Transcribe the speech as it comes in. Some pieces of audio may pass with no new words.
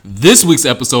This week's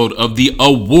episode of the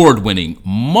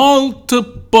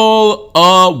multiple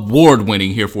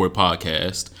award-winning Here For It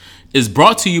podcast is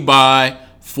brought to you by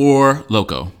Four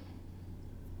Loko.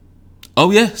 Oh,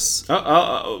 yes.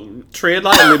 Tread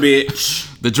lightly,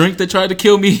 bitch. The drink that tried to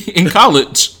kill me in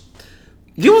college.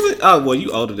 You wasn't. Oh, well,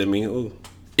 you older than me. Ooh.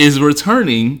 Is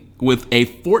returning with a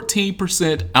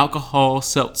 14% alcohol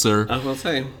seltzer. I was gonna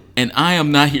say. And I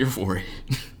am not here for it.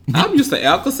 I'm used to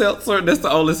Alka-Seltzer. That's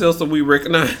the only seltzer we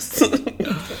recognize.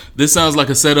 This sounds like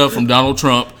a setup from Donald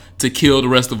Trump to kill the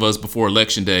rest of us before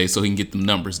Election Day so he can get the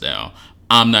numbers down.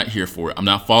 I'm not here for it. I'm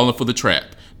not falling for the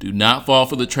trap. Do not fall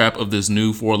for the trap of this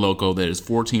new Four Loko that is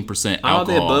 14% alcohol. All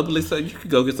that bubbly stuff. You could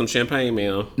go get some champagne,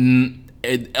 man.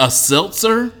 A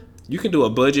seltzer? You can do a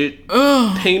budget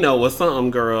Pinot or something,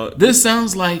 girl. This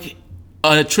sounds like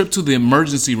a trip to the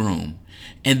emergency room.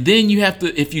 And then you have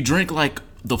to, if you drink like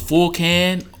the full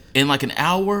can in like an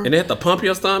hour. And they have to pump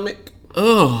your stomach.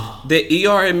 Ugh. The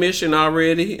ER admission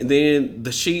already. And then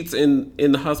the sheets in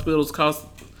the hospitals cost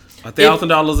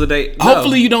 $1,000 a day. No.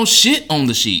 Hopefully you don't shit on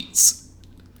the sheets.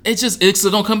 It's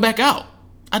don't come back out.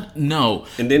 No.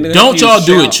 And then don't y'all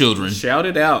do it, children. Shout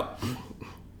it out.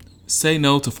 Say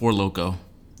no to Four Loko.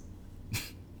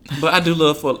 But I do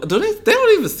love Four. They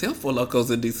don't even sell Four Lokos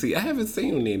in DC. I haven't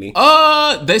seen any.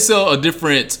 They sell a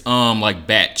different like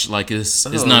batch. Like it's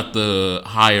not the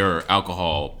higher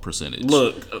alcohol percentage.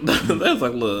 Look, that's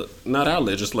like not our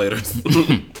legislators.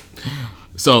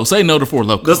 So say no to Four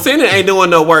Loko. The Senate ain't doing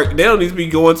no work. They don't need to be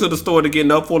going to the store to get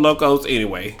no Four Lokos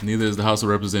anyway. Neither is the House of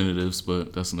Representatives,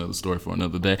 but that's another story for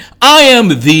another day. I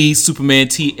am the Superman,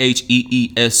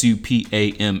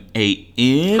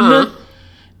 TheeSupaman,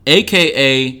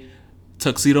 aka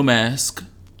Tuxedo Mask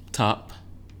Top,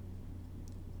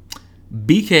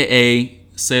 BKA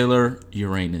Sailor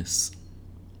Uranus.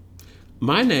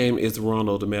 My name is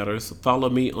Ronald Matters. Follow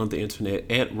me on the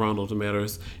internet at Ronald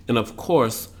Matters, and of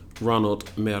course,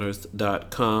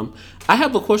 RonaldMatters.com. I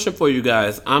have a question for you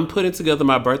guys. I'm putting together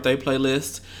my birthday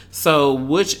playlist. So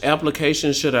which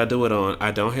application should I do it on? I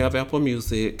don't have Apple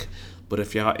Music, but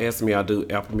if y'all ask me, I'll do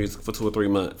Apple Music for 2 or 3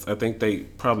 months. I think they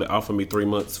probably offer me 3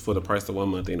 months for the price of 1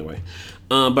 month anyway.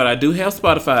 But I do have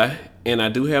Spotify, and I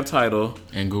do have Tidal.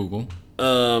 And Google.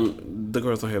 The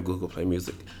girls don't have Google Play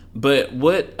Music. But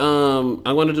what I'm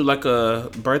going to do like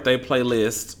a birthday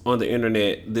playlist on the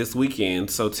internet this weekend.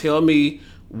 So tell me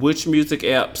which music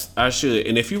apps I should.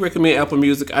 And if you recommend Apple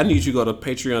Music, I need you to go to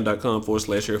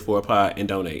patreon.com/Here4Pod and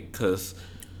donate. Because,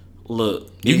 look.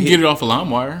 You can get it off of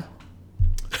LimeWire.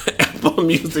 Apple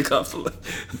Music off of...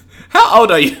 How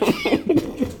old are you?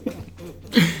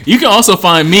 You can also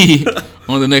find me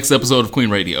on the next episode of Queen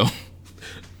Radio,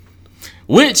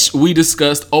 which we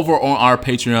discussed over on our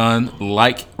Patreon.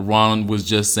 Like Ron was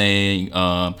just saying,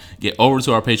 get over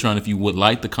to our Patreon if you would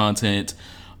like the content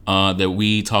that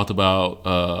we talked about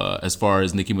as far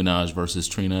as Nicki Minaj versus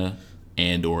Trina,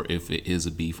 and or if it is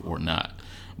a beef or not.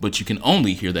 But you can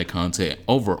only hear that content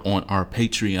over on our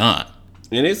Patreon.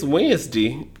 And it's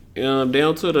Wednesday,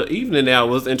 down to the evening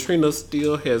hours, and Trina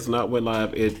still has not went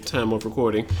live at time of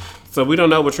recording. So we don't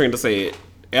know what Trina said.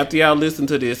 After y'all listen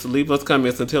to this, leave us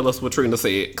comments and tell us what Trina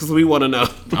said, because we want to know.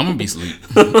 I'm going to be asleep.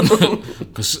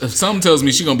 Because if something tells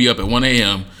me she's going to be up at 1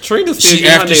 a.m. Trina still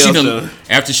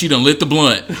after she done lit the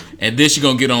blunt, and then she's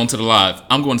going to get on to the live.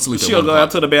 I'm going to sleep at 1 She'll go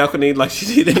out to the balcony like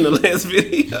she did in the last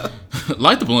video.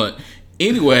 Light the blunt.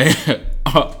 Anyway,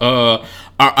 our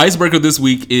icebreaker this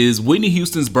week is Whitney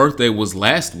Houston's birthday was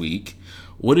last week.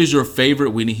 What is your favorite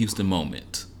Whitney Houston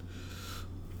moment?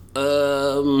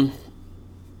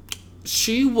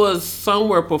 She was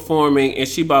somewhere performing, and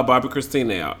she brought Bobby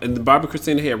Christina out. And Bobby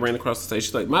Christina had ran across the stage.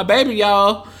 She's like, "My baby,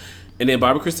 y'all." And then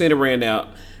Bobby Christina ran out.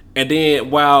 And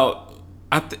then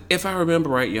if I remember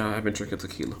right, y'all, I've been drinking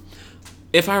tequila.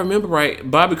 If I remember right,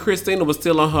 Bobby Christina was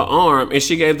still on her arm, and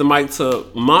she gave the mic to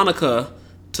Monica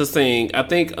to sing. I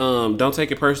think Don't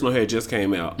Take It Personal had just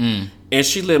came out. And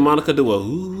she let Monica do a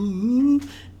ooh.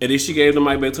 And then she gave the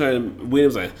mic back to her, and Whitney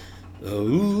was like,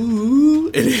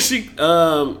 ooh. And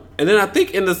then and then I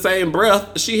think in the same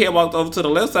breath, she had walked over to the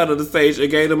left side of the stage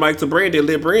and gave the mic to Brandy and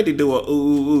let Brandy do a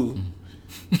ooh.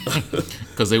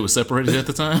 Because they were separated at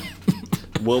the time?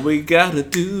 What we gotta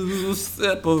do,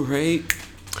 separate.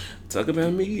 Talk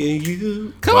about me and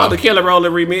you. Come on, the Kelly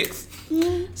Rowland remix.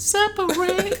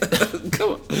 Separate.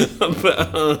 Come on.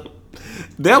 But,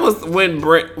 that was when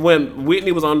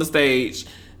Whitney was on the stage,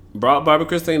 brought Barbara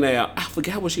Christina out. I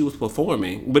forgot what she was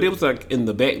performing, but it was like in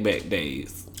the back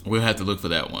days. We'll have to look for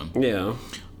that one. Yeah.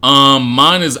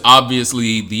 Mine is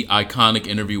obviously the iconic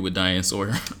interview with Diane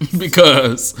Sawyer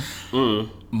because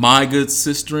My Good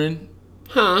Sisterin'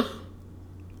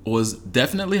 was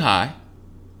definitely high.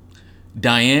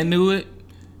 Diane knew it,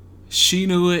 she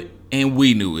knew it, and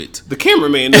we knew it. The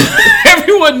cameraman knew it.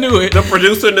 Everyone knew it. The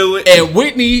producer knew it. And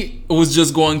Whitney was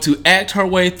just going to act her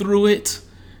way through it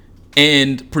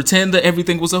and pretend that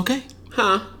everything was okay.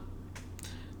 Huh?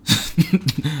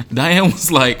 Diane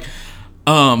was like,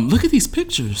 look at these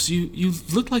pictures. You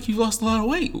look like you lost a lot of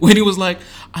weight. Whitney was like,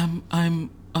 I'm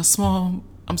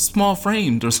small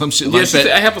framed or some shit like She that.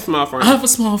 said, I have a small frame. I have a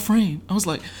small frame. I was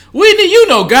like, Whitney, you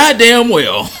know goddamn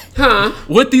well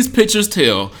what these pictures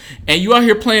tell, and you out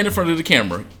here playing in front of the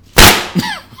camera.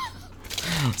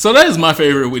 So that is my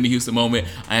favorite Whitney Houston moment.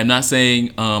 I am not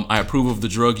saying I approve of the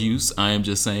drug use. I am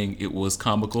just saying it was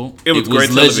comical. It was great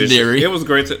legendary. Television. It was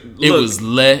great. It was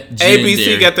legendary.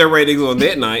 ABC got their ratings on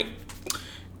that night.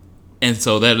 And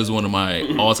so that is one of my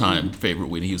all-time favorite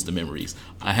Whitney Houston memories.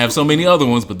 I have so many other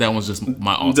ones, but that one's just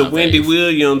my all-time The Wendy fave.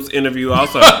 Williams interview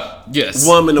also. Yes.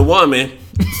 Woman to woman.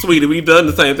 Sweetie, we've done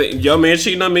the same thing. Your man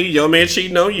cheating on me. Your man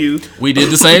cheating on you. We did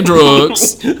the same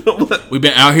drugs. We've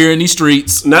been out here in these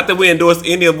streets. Not that we endorse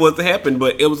any of what's happened,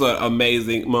 but it was an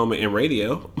amazing moment in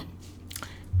radio.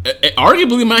 It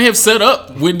arguably might have set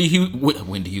up Wendy Houston. Woo!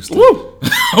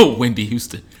 Wendy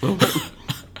Houston.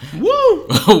 Woo!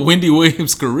 Wendy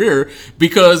Williams' career,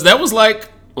 because that was like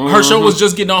her show was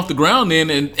just getting off the ground then,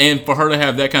 and for her to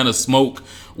have that kind of smoke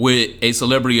with a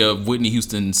celebrity of Whitney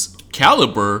Houston's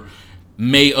caliber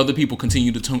made other people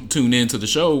continue to tune into the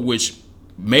show, which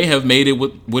may have made it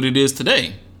what it is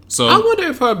today. So I wonder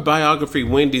if her biography,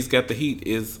 Wendy's Got the Heat,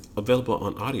 is available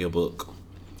on audiobook.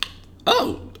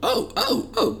 Oh,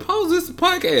 pause this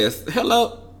podcast.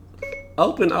 Hello.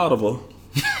 Open Audible.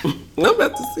 I'm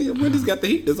about to see if Wendy's Got the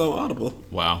Heat is on Audible.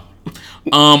 wow.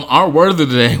 Our word of the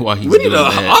day while he's We doing need an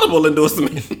that. Audible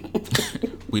endorsement.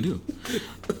 We do.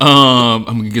 I'm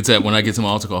gonna get to that when I get to my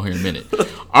altar call here in a minute.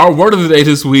 Our word of the day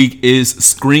this week is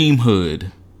scream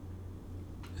hood.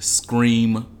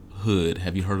 Scream hood.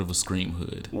 Have you heard of a scream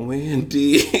hood?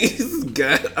 Wendy's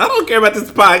got. I don't care about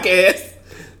this podcast.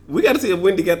 We got to see if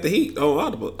Wendy got the heat on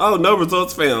Audible. Oh, no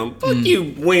results found. Fuck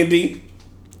you, Wendy.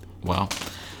 Wow.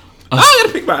 I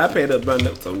gotta pick my iPad up, my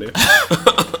notes on there.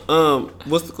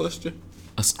 What's the question?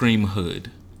 A scream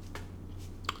hood.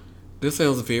 This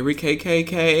sounds very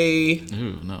KKK.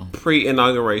 Ooh, no.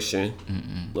 Pre-inauguration.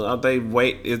 Are they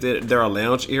is there a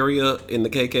lounge area in the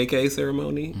KKK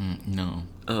ceremony? No.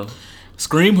 Oh,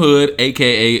 Scream hood,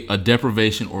 aka a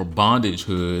deprivation or bondage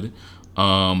hood,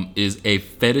 is a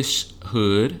fetish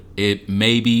hood. It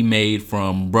may be made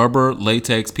from rubber,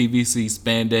 latex, PVC,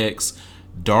 spandex,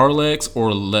 Darlex,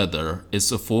 or leather.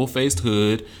 It's a full-faced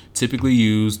hood, typically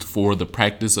used for the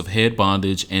practice of head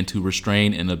bondage and to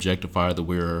restrain and objectify the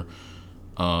wearer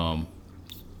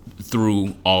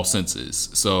through all senses.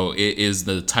 So it is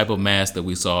the type of mask that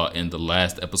we saw in the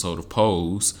last episode of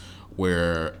Pose,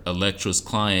 where Elektra's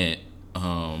client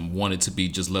wanted to be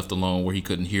just left alone, where he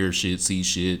couldn't hear shit, see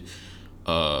shit,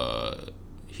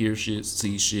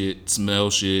 see shit,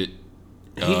 smell shit.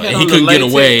 And he couldn't get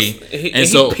away, and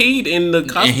so he peed in the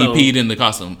costume. And he peed in the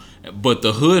costume. But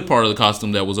the hood part of the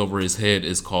costume that was over his head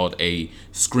is called a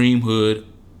scream hood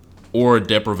or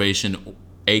deprivation,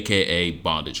 aka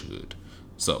bondage hood.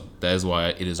 So that is why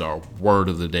it is our word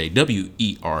of the day.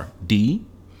 WERD.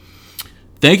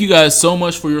 Thank you guys so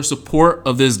much for your support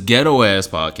of this ghetto ass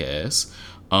podcast.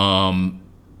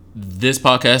 This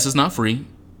podcast is not free.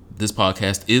 This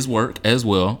podcast is work as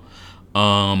well.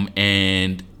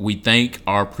 And we thank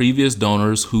our previous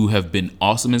donors who have been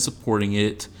awesome in supporting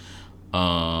it.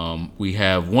 We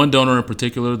have one donor in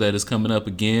particular that is coming up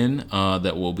again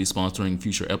that will be sponsoring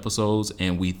future episodes,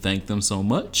 and we thank them so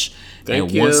much.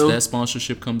 Thank you. Once that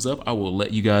sponsorship comes up, I will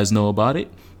let you guys know about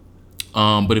it.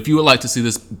 But if you would like to see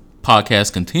this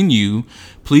podcast continue,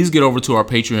 please get over to our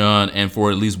Patreon, and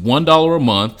for at least $1 a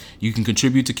month, you can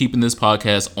contribute to keeping this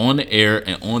podcast on the air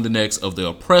and on the necks of the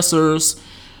oppressors,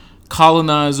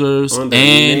 colonizers, and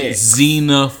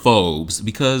xenophobes,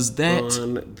 because that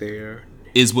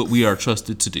is what we are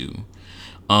trusted to do.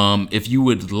 If you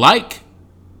would like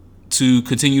to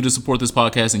continue to support this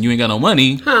podcast and you ain't got no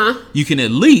money, you can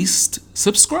at least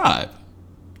subscribe.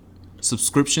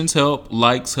 Subscriptions help,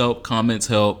 likes help, comments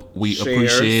help. We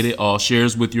appreciate it. All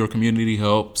shares with your community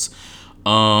helps.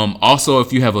 Also,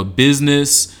 if you have a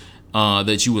business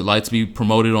that you would like to be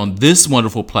promoted on this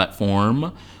wonderful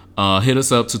platform, hit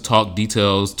us up to talk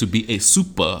details to be a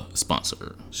super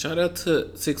sponsor. Shout out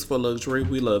to 6 for Luxury.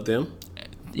 We love them.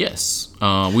 Yes.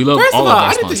 We love First all of all, of our I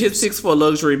need sponsors. to hit 6 for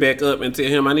Luxury back up and tell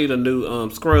him I need a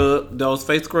new scrub. Those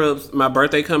face scrubs. My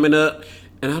birthday coming up.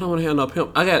 And I don't want to have no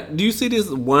pimp. Do you see this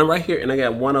one right here? And I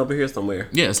got one over here somewhere.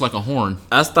 Yeah, it's like a horn.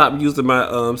 I stopped using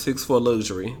my 6 for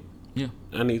Luxury. Yeah.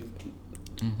 I need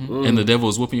And the devil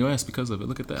is whooping your ass because of it.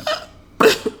 Look at that.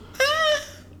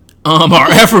 Our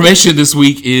affirmation this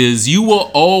week is you will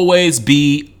always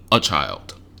be a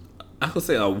child. I could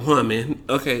say a woman.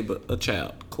 Okay, but a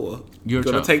child. Cool. You're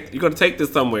gonna take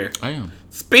this somewhere. I am.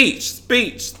 Speech.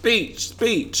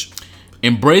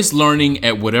 Embrace learning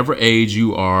at whatever age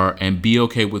you are and be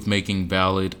okay with making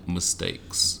valid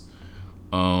mistakes.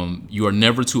 You are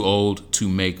never too old to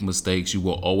make mistakes. You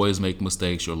will always make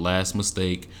mistakes. Your last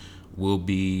mistake will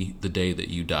be the day that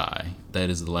you die. That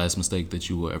is the last mistake that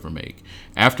you will ever make.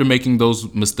 After making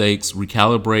those mistakes,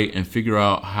 recalibrate and figure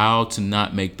out how to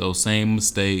not make those same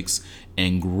mistakes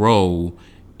and grow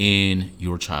in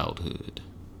your childhood.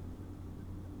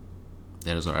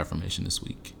 That is our affirmation this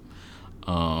week.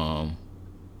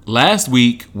 Last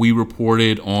week, we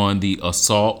reported on the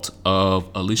assault of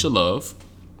Alicia Love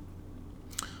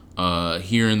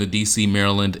here in the D.C.,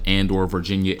 Maryland, and/or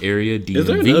Virginia area. DMV. Is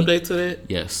there an update to that?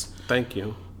 Yes. Thank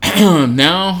you.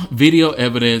 Now, video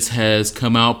evidence has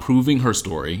come out proving her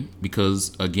story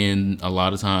because, again, a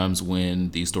lot of times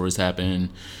when these stories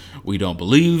happen, we don't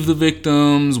believe the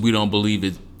victims. We don't believe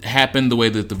it happened the way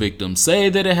that the victims say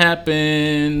that it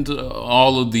happened.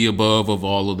 All of the above of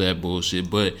all of that bullshit.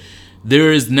 But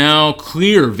there is now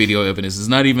clear video evidence. It's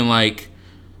not even like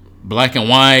black and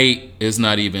white. It's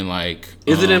not even like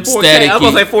is it in 4K? Staticky. I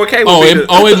was gonna say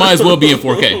 4K. It might as well be in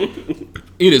 4K.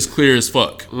 It is clear as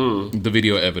fuck, the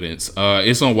video evidence.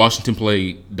 It's on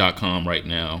WashingtonPlay.com right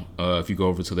now. If you go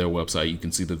over to their website, you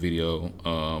can see the video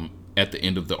at the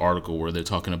end of the article where they're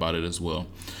talking about it as well.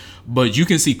 But you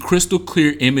can see crystal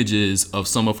clear images of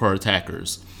some of her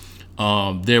attackers.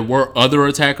 There were other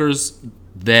attackers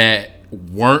that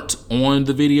weren't on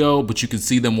the video, but you can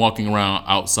see them walking around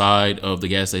outside of the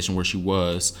gas station where she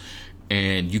was.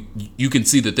 And you can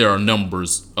see that there are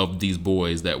numbers of these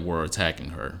boys that were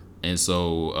attacking her. And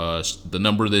so the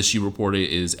number that she reported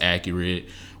is accurate.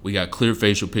 We got clear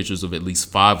facial pictures of at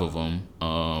least 5 of them.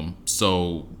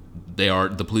 So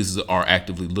the police are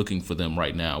actively looking for them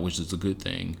right now, which is a good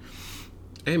thing.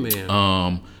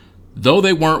 Amen. Though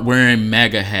they weren't wearing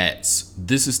MAGA hats,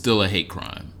 this is still a hate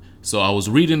crime. So I was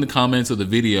reading the comments of the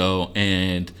video,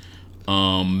 and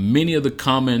many of the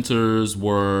commenters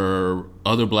were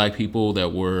other black people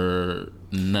that were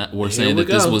saying that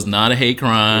this was not a hate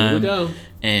crime. Here we go.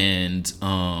 And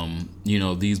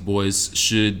these boys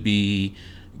should be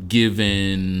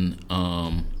given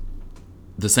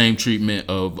the same treatment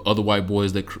of other white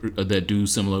boys that do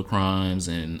similar crimes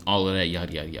and all of that,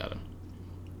 yada yada yada.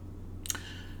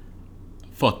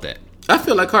 Fuck that. I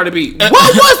feel like Cardi B. What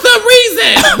was the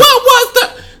reason?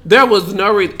 There was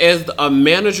no reason. As a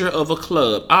manager of a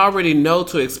club, I already know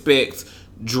to expect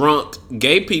drunk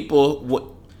gay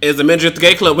people. As a manager at the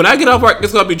gay club, when I get off work,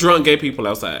 it's gonna be drunk gay people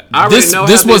outside. I already know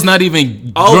this was not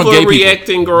even drunk gay people.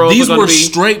 Overreacting girls. These were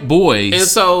straight boys. And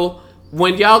so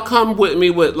when y'all come with me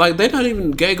with like they're not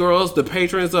even gay girls, the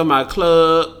patrons of my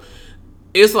club,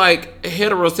 it's like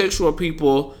heterosexual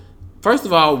people. First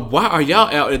of all, why are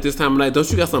y'all out at this time of night? Don't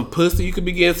you got some pussy you could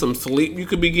be getting, some sleep you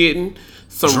could be getting,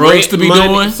 some drugs to be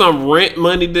doing, some rent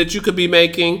money that you could be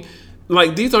making?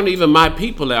 Like, these aren't even my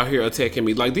people out here attacking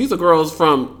me. Like, these are girls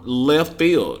from left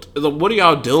field. Like, what are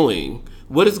y'all doing?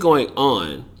 What is going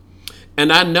on?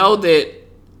 And I know that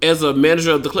as a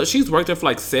manager of the club, she's worked there for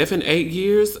like 7-8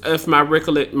 years, if my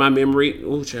memory.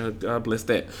 Oh, God bless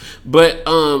that. But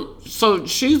so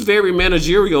she's very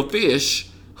managerial fish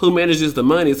who manages the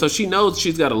money. So she knows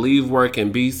she's got to leave work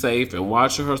and be safe and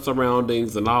watch her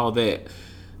surroundings and all that.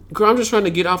 Girl, I'm just trying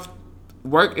to get off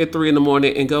work at 3 a.m.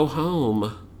 and go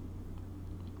home.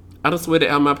 I done sweated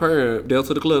out my perm down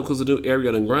to the club because the new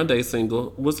Ariana Grande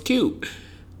single was cute.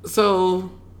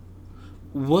 So,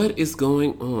 what is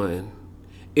going on?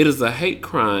 It is a hate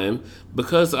crime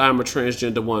because I'm a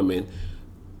transgender woman.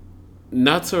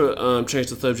 Not to change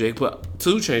the subject, but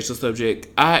to change the subject,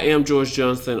 I am George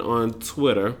Johnson on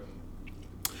Twitter.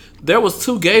 There was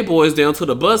 2 gay boys down to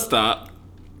the bus stop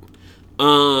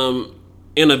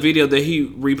in a video that he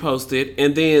reposted,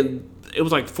 and then it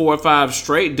was like 4 or 5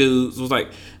 straight dudes was like,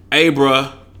 hey,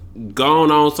 bruh,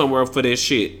 going on somewhere for that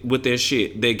shit, with that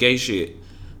shit, that gay shit.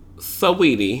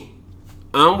 Sweetie,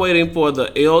 I'm waiting for the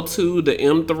L2, the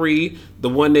M3, the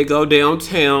one that go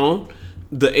downtown,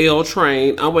 the L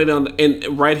train. I'm waiting on,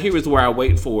 and right here is where I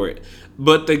wait for it.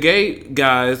 But the gay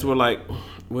guys were like,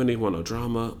 we don't even want no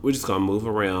drama. We're just gonna move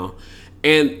around.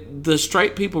 And the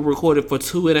straight people recorded for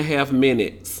 2.5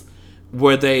 minutes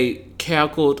where they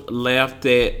cackled, laughed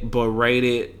at,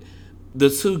 berated the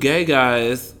 2 gay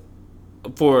guys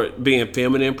for being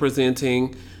feminine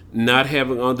presenting, not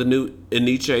having on the new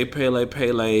Aniche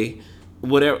Pele,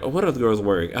 whatever. What are the girls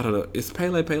wearing? I don't know. Is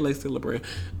Pele still a brand?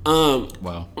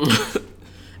 Wow.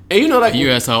 And you know, like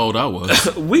You asked how old I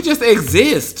was. we just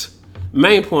exist.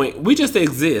 Main point. We just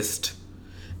exist,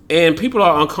 and people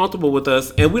are uncomfortable with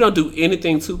us, and we don't do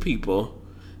anything to people,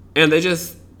 and they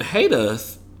just hate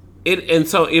us. And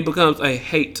so it becomes a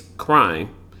hate crime.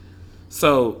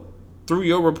 So through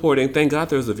your reporting, thank God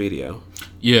there's a video.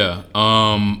 Yeah.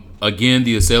 Again,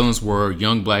 the assailants were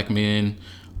young black men,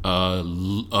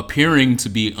 appearing to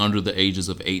be under the ages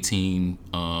of 18,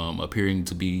 appearing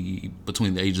to be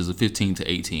between the ages of 15 to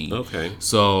 18. Okay.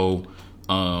 So,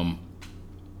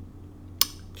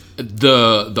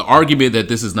 the argument that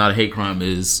this is not a hate crime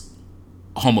is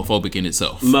homophobic in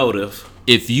itself. Motive.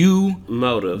 If you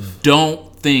Motive.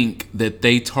 don't think that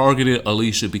they targeted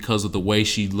Alicia because of the way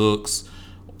she looks,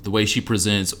 the way she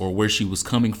presents, or where she was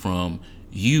coming from,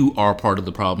 you are part of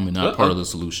the problem and not part of the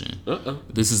solution.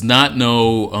 This is not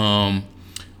well,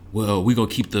 we're going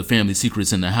to keep the family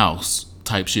secrets in the house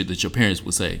type shit that your parents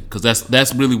would say. Because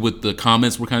that's really what the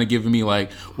comments were kind of giving me.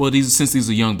 Like, well, since these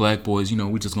are young black boys,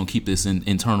 we're just going to keep this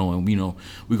internal, and,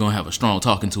 we're going to have a strong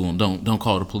talking to them. Don't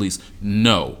call the police.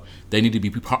 No. They need to be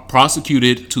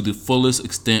prosecuted to the fullest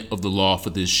extent of the law for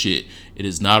this shit. It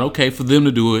is not okay for them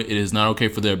to do it. It is not okay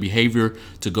for their behavior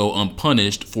to go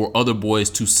unpunished, for other boys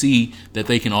to see that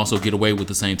they can also get away with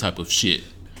the same type of shit.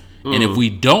 And if we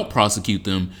don't prosecute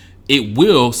them, it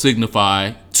will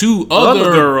signify to other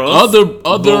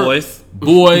girls,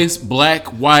 boys, black,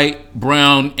 white,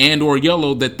 brown, and or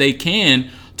yellow, that they can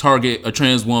target a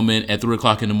trans woman at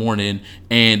 3:00 in the morning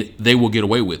and they will get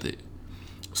away with it.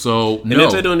 So, and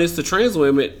if they're doing this to trans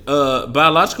women,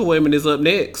 biological women is up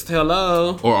next.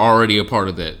 Hello. Or already a part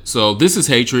of that. So this is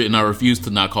hatred, and I refuse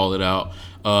to not call it out,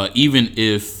 even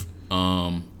if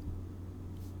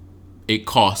it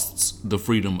costs the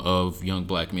freedom of young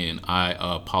black men. I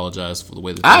apologize for the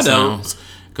way that sounds,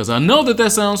 because I know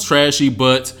that sounds trashy,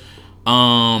 but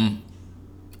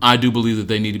I do believe that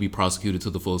they need to be prosecuted to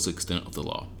the fullest extent of the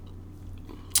law.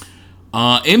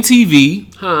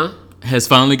 MTV has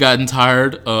finally gotten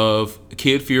tired of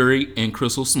Kid Fury and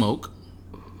Crystal Smoke.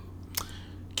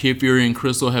 Kid Fury and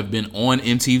Crystal have been on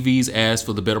MTV's ass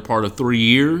for the better part of 3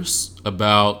 years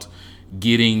about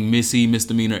getting Missy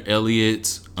Misdemeanor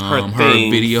Elliott her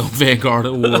Video Vanguard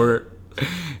Award.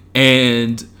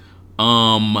 And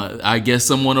I guess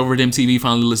someone over at MTV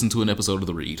finally listened to an episode of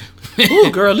The Read.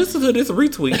 Ooh, girl, listen to this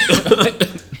retweet.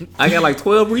 I got like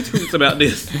 12 retweets about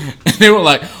this. And they were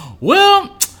like,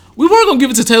 well, we were going to give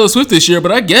it to Taylor Swift this year,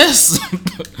 but I guess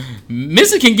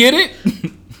Missy can get it.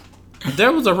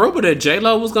 There was a rumor that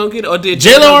J-Lo was going to get it, or did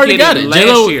J-Lo already got it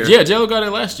last year? Yeah, J-Lo got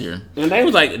it last year. And they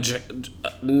was like,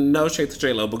 no shade to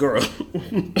J-Lo, but girl,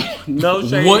 no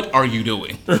shade. What are you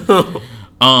doing?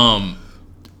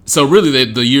 So really,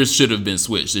 the years should have been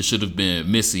switched. It should have been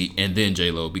Missy and then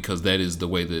J-Lo, because that is the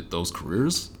way that those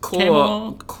careers came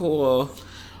along. Cool.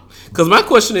 Because my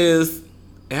question is,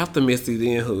 after Missy,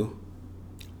 then who?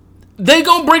 They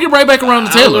gonna bring it right back around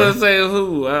to Taylor. I was gonna say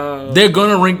who? They're going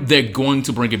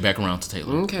to bring it back around to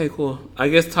Taylor. Okay, cool. I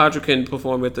guess Todrick can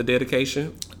perform at the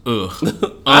dedication. Ugh.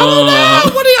 I don't know.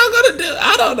 What are y'all gonna do?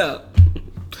 I don't know.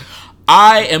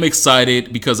 I am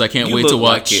excited because I can't wait to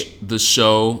watch like the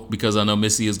show, because I know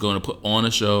Missy is going to put on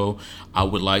a show. I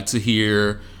would like to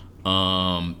hear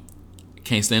Can't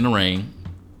Stand the Rain.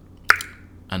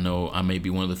 I know I may be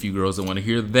one of the few girls that want to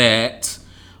hear that.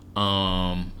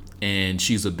 And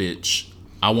She's a Bitch.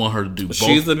 I want her to do both.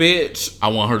 She's a Bitch. I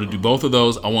want her to do both of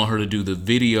those. I want her to do the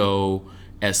video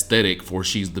aesthetic for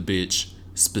She's the Bitch,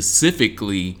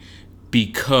 specifically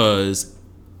because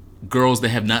girls that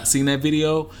have not seen that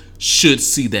video should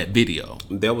see that video.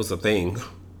 That was a thing.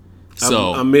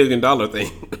 So $1 million thing.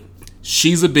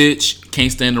 She's a Bitch,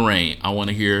 Can't Stand the Rain. I want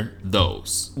to hear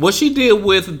those. What she did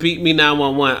with Beat Me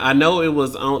 911, I know it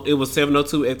was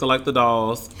 702 Acting Like the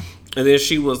Dolls, and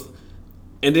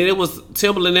then it was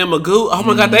Timbaland and Magoo. Oh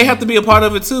my God, they have to be a part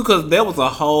of it too, because there was a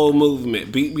whole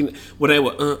movement. Beat Me, where they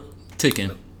were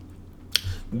ticking.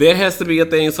 There has to be a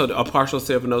thing, so a partial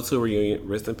 702 reunion.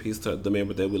 Rest in peace to the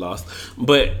member that we lost.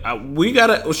 But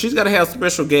she's gotta have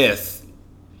special guests.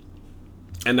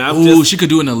 And she could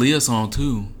do an Aaliyah song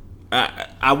too.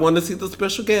 I want to see the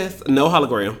special guest. No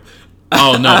hologram.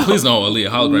 Oh no, please no Aaliyah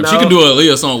hologram. No. She can do an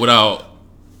Aaliyah song without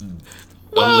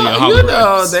Aaliyah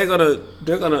hologram.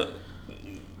 They're gonna.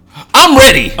 I'm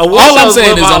ready. All I'm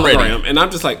saying is I'm ready. And I'm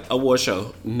just like, award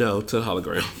show, no to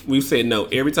hologram. We've said no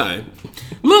every time.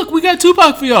 Look, we got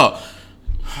Tupac for y'all.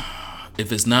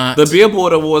 If it's not, the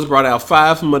Billboard Awards brought out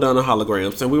 5 Madonna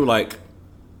holograms, and we were like,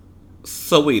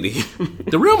 sweetie,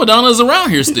 the real Madonna is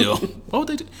around here still. What would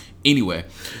they do? Anyway,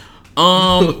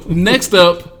 next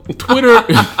up, Twitter.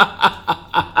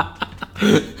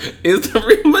 Is the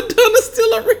real Madonna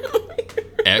still around?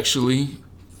 Actually,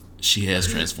 she has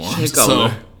transformed. Check on So,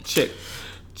 her. Check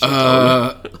on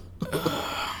her.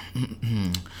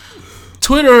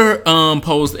 Twitter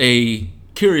posed a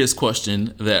curious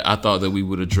question that I thought that we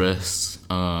would address.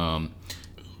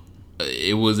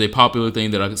 It was a popular thing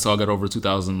that I saw got over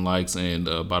 2,000 likes and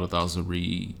about 1,000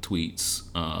 retweets.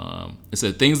 It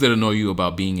said things that annoy you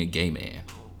about being a gay man.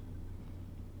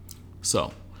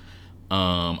 So,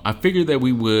 I figured that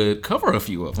we would cover a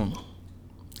few of them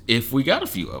if we got a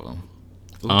few of them.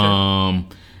 Okay.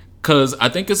 Because I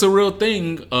think it's a real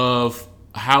thing of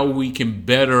how we can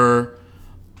better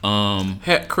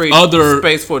Create other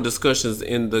space for discussions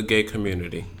in the gay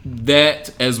community.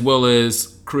 that, as well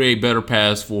as create better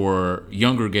paths for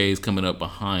younger gays coming up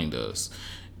behind us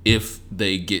if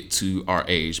they get to our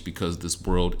age, because this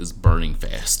world is burning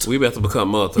fast. We about to become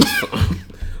mothers.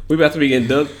 We about to be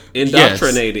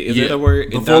indoctrinated. Is that a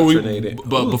word? Indoctrinated.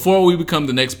 Before we become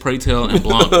the next Pray Tell and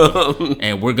Blanca,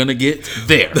 and we're gonna get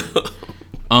there.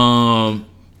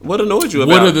 What annoyed you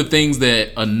about? What are the things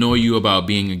that annoy you about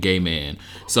being a gay man?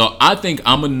 So I think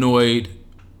I'm annoyed.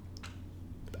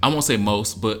 I won't say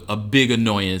most, but a big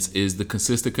annoyance is the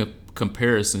consistent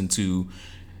comparison to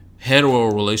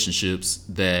hetero relationships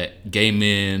that gay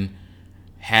men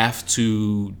have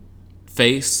to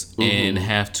face and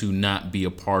have to not be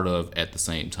a part of at the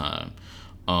same time.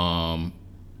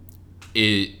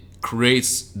 It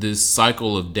creates this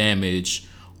cycle of damage,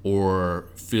 or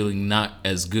feeling not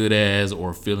as good as,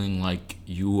 or feeling like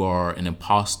you are an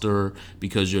imposter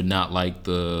because you're not like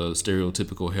the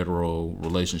stereotypical hetero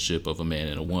relationship of a man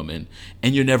and a woman,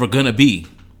 and you're never gonna be.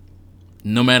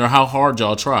 No matter how hard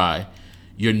y'all try,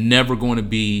 you're never going to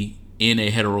be in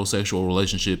a heterosexual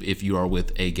relationship if you are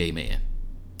with a gay man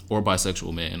or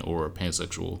bisexual man or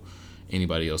pansexual,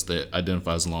 anybody else that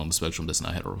identifies along the spectrum that's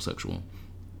not heterosexual.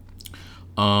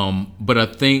 But I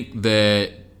think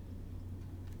that,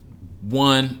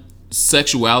 one,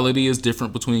 sexuality is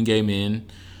different between gay men.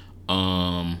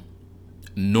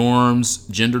 Norms,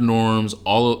 gender norms,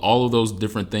 all of those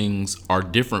different things are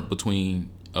different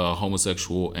between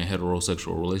homosexual and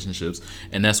heterosexual relationships,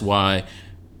 and that's why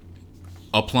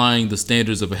applying the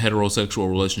standards of a heterosexual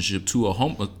relationship to a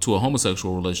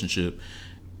homosexual relationship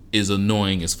is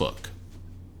annoying as fuck.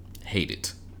 Hate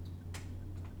it.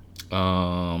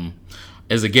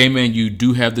 As a gay man, you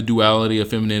do have the duality of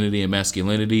femininity and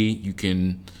masculinity. You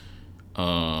can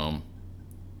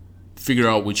figure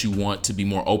out what you want to be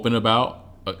more open about.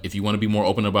 If you want to be more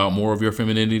open about more of your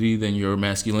femininity than your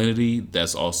masculinity,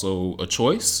 that's also a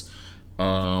choice.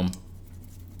 And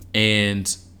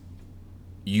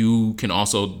you can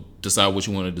also decide what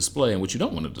you want to display and what you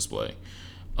don't want to display.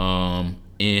 In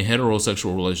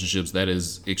heterosexual relationships, that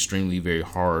is extremely very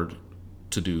hard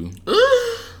to do.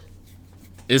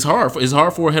 It's hard for a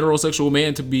heterosexual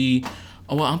man to be,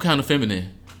 oh, well, I'm kind of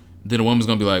feminine. Then a woman's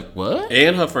gonna be like, what?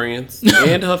 And her friends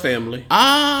and her family.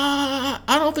 I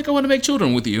don't think I want to make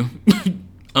children with you.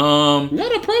 Not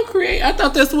to procreate. I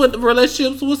thought that's what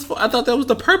relationships was for. I thought that was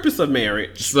the purpose of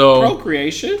marriage. So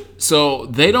procreation. So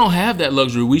they don't have that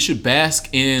luxury. We should bask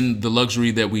in the luxury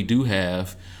that we do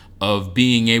have of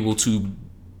being able to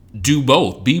do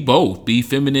both, be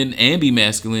feminine and be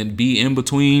masculine, be in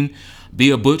between, be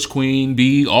a butch queen,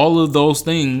 be all of those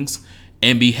things,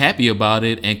 and be happy about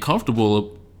it and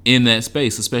comfortable in that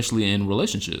space, especially in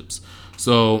relationships.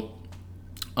 So,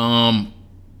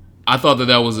 I thought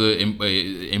that was a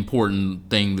important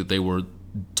thing that they were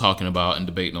talking about and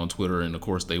debating on Twitter, and of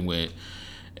course they went,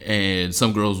 and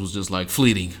some girls was just like,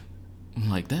 fleeting. I'm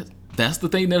like, that's the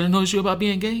thing that annoys you about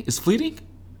being gay? Is fleeting?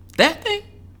 That thing?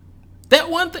 That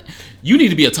one thing? You need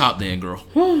to be a top then, girl.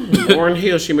 Lauryn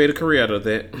Hill, she made a career out of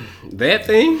that. That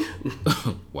thing?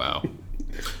 Wow.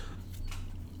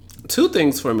 Two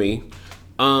things for me.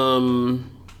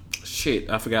 Shit,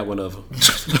 I forgot one of them.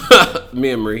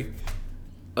 Memory.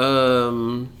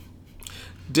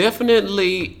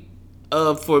 Definitely,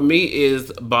 for me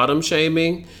is bottom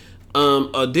shaming.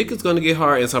 A dick is gonna get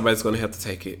hard and somebody's gonna have to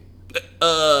take it.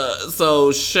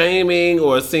 So shaming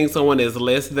or seeing someone as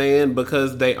less than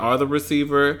because they are the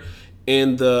receiver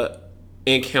in the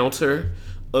encounter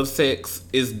of sex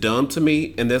is dumb to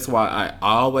me, and that's why I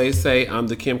always say I'm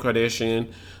the Kim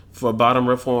Kardashian for bottom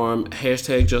reform,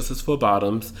 #justice for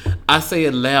bottoms. I say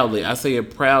it loudly, I say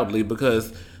it proudly,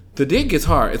 because the dick gets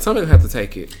hard and somebody have to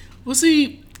take it. Well,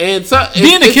 see, and so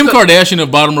being the Kim Kardashian of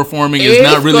bottom reforming is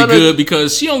not really good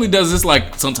because she only does this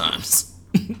like sometimes.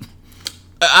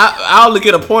 I only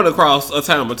get a point across a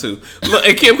time or two. Look,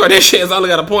 and Kim Kardashian's only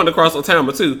got a point across a time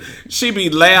or two. She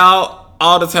be loud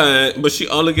all the time, but she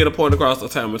only get a point across a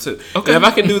time or two. Okay. And if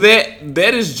I can do that,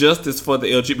 that is justice for the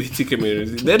LGBT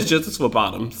community. That is justice for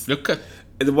bottoms. Okay.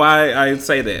 That's why I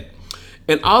say that.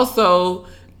 And also,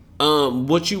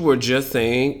 what you were just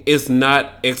saying is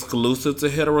not exclusive to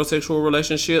heterosexual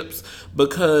relationships,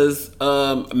 because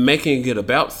making it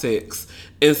about sex.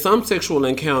 In some sexual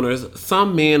encounters,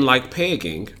 some men like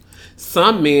pegging.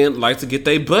 Some men like to get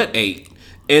their butt ate.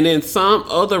 And in some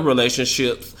other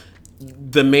relationships,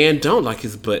 the man don't like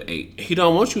his butt ate. He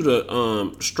don't want you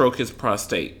to stroke his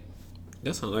prostate.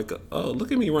 That sounds like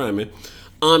look at me rhyming.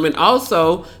 And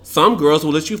also, some girls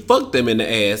will let you fuck them in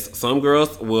the ass. Some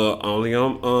girls will only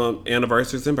on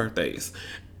anniversaries and birthdays.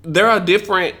 There are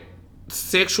different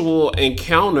sexual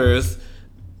encounters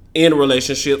in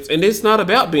relationships, and it's not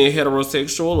about being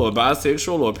heterosexual or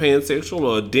bisexual or pansexual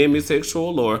or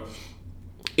demisexual or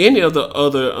any of the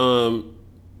other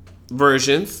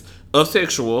versions of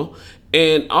sexual.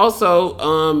 And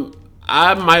also,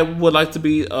 I would like to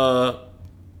be a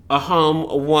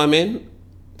home woman,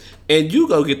 and you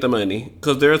go get the money,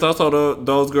 because there's also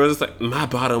those girls that's like, my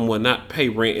bottom will not pay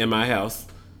rent in my house.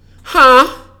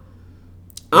 Huh?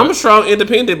 I'm a strong,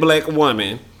 independent black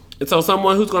woman. And so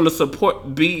someone who's going to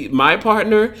be my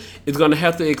partner is going to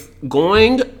have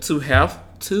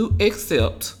to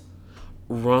accept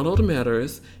Ronald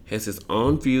Matters has his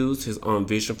own views, his own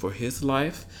vision for his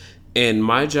life. And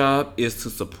my job is to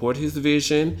support his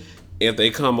vision. If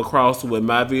they come across with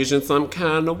my vision some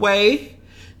kind of way,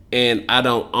 and I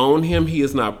don't own him, he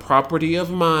is not property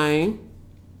of mine,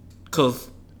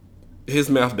 because his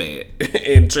mouth bad.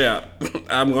 And child,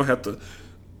 I'm going to have to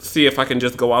see if I can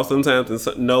just go out sometimes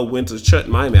and know when to shut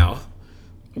my mouth.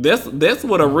 That's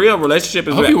what a real relationship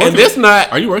is about. And this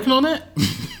not... Are you working on that?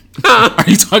 Are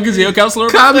you talking to your counselor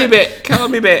about that? Call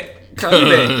me back. I'm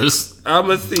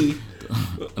going to see.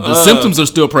 The symptoms are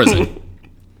still present.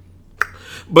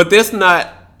 But that's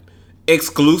not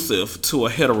exclusive to a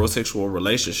heterosexual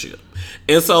relationship.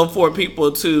 And so for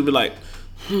people to be like,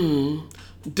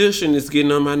 douching is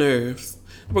getting on my nerves.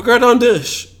 But girl, don't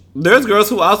douche. There's girls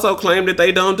who also claim that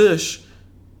they don't douche.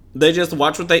 They just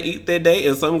watch what they eat that day.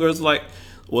 And some girls like,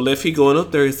 well, if he going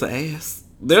up there, it's an ass.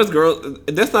 There's girls,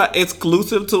 that's not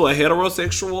exclusive to a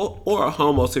heterosexual or a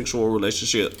homosexual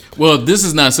relationship. Well, this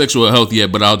is not sexual health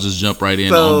yet, but I'll just jump right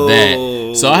in on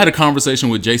that. So I had a conversation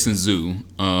with Jason Zhu.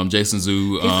 Jason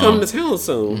Zhu. He's coming to town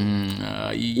soon.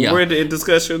 Yeah. We're in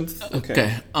discussions.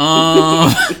 Okay.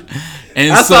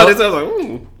 And I saw this, I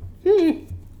was like,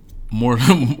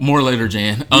 More later,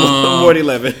 Jan. More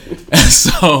 11.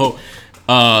 So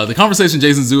the conversation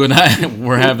Jason Zhu and I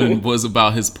were having was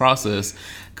about his process,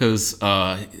 because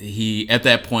he, at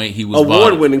that point, he was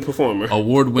award-winning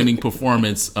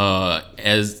performance.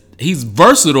 As he's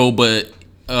versatile, but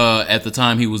at the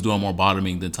time he was doing more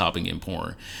bottoming than topping in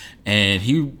porn, and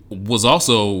he was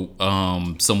also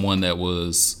someone that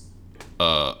was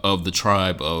of the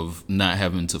tribe of not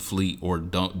having to fleet or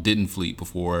didn't fleet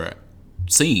before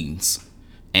scenes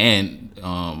and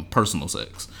personal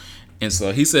sex. And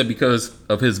so he said because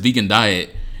of his vegan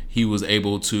diet, he was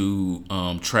able to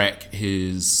track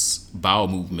his bowel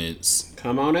movements.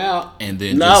 Come on out. And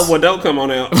then don't come on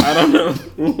out. I don't know.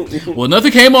 Well,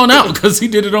 nothing came on out because he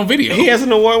did it on video. He has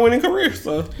an award-winning career,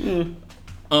 so.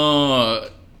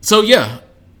 So yeah,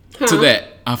 to that.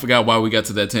 I forgot why we got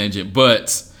to that tangent,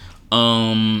 but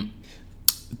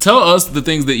tell us the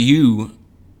things that you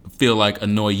feel like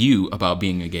annoy you about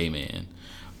being a gay man.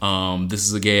 This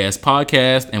is a gay ass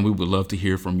podcast, and we would love to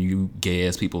hear from you gay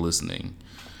ass people listening.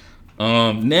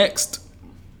 Next.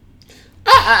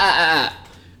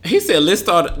 He said, let's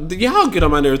start. Y'all get on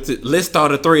my nerves. Let's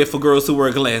start a thread for girls who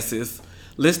wear glasses.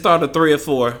 Let's start a thread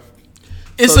for.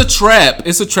 It's a trap.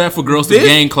 It's a trap for girls to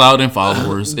gain clout and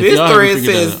followers. This thread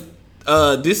says,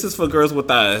 this is for girls with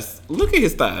thighs. Look at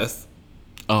his thighs.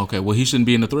 Oh, okay. Well, he shouldn't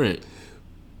be in the thread.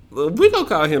 We gonna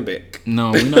call him back.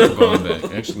 No, we're not gonna call him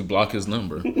back. Actually, block his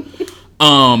number.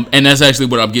 And that's actually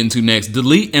what I'm getting to next.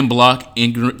 Delete and block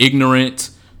ignorant,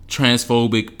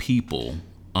 transphobic people.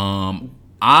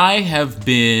 I have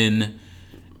been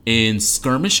in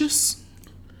skirmishes.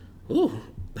 Ooh,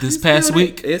 this past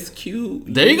week. It's cute.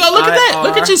 There you go. Look at that.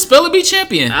 Look at you, spelling bee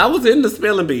champion. I was in the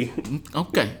spelling bee.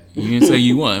 Okay, you didn't say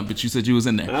you won, but you said you was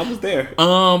in there. I was there.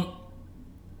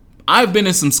 I've been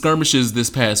in some skirmishes this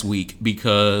past week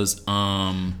because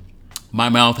my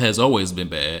mouth has always been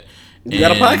bad. You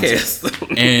got a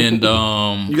podcast. And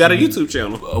you got a YouTube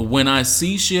channel. When I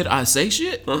see shit, I say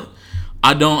shit. Huh?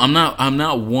 I'm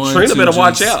not one. Trina better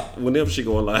watch out whenever she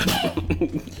go live.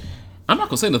 I'm not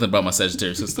gonna say nothing about my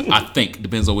Sagittarius sister. I think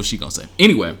depends on what she gonna say.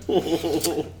 Anyway,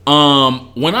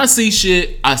 when I see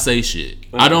shit, I say shit.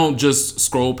 I don't just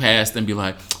scroll past and be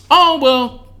like, "Oh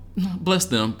well, bless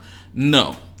them."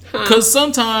 No, because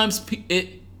sometimes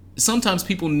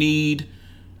people need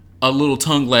a little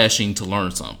tongue lashing to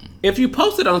learn something. If you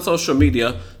post it on social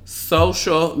media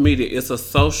is a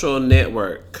social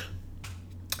network.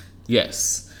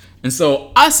 Yes, and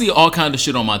so I see all kind of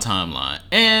shit on my timeline,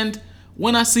 and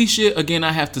when I see shit, again,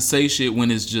 I have to say shit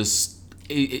when it's just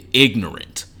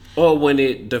ignorant. Or when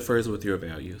it differs with your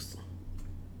values.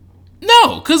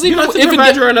 No, because You like to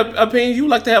provide your own opinion. You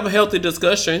like to have a healthy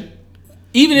discussion.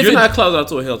 Even if you're not closed out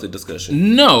to a healthy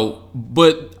discussion. No,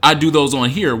 but I do those on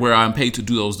here where I'm paid to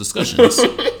do those discussions.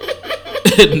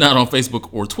 Not on Facebook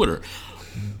or Twitter.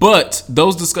 But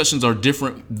those discussions are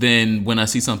different than when I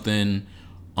see something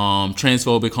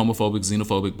transphobic, homophobic,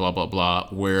 xenophobic, blah, blah, blah,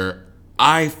 where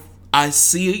I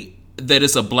see that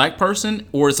it's a black person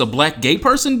or it's a black gay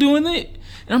person doing it.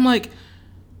 And I'm like,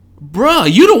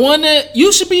 bruh, you the one that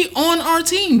you should be on our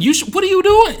team. What are you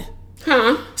doing?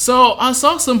 Huh? So I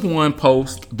saw someone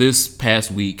post this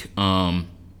past week,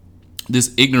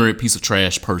 this ignorant piece of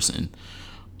trash person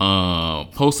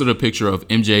posted a picture of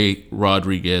MJ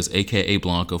Rodriguez, aka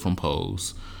Blanca from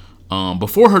Pose,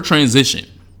 before her transition.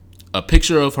 A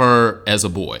picture of her as a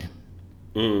boy.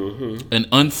 Mm-hmm. An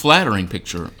unflattering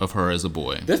picture of her as a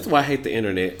boy. That's why I hate the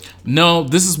internet. No,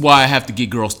 this is why I have to get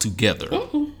girls together.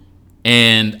 Uh-huh.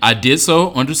 And I did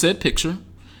so under said picture.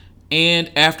 And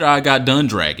after I got done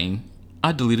dragging,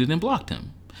 I deleted and blocked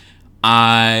him.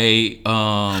 Hydrate,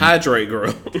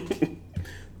 girl.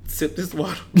 Sip this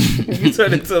water. You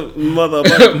turn into Mother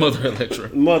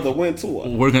Electra. Mother Wintour.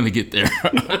 We're gonna get there.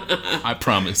 I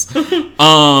promise.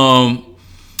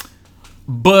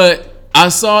 But I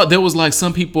saw there was like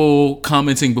some people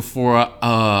commenting before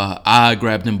I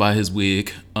grabbed him by his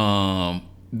wig,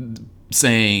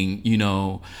 saying, you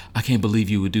know, I can't believe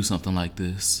you would do something like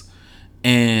this.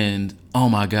 And oh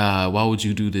my God, why would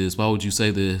you do this? Why would you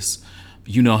say this?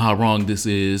 You know how wrong this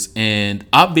is. And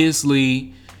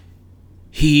obviously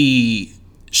he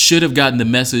should have gotten the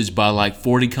message by like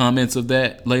 40 comments of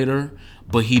that later,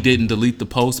 but he didn't delete the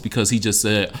post because he just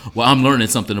said, well, I'm learning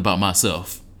something about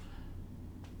myself.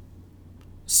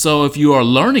 So if you are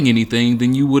learning anything,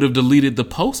 then you would have deleted the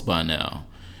post by now.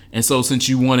 And so since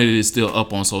you wanted it still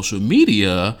up on social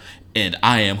media, and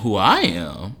I am who I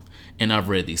am, and I've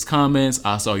read these comments,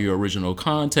 I saw your original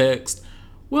context,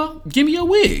 well, give me a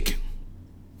wig.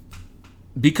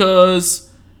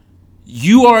 Because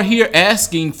you are here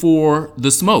asking for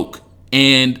the smoke.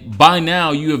 And by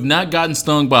now, you have not gotten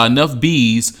stung by enough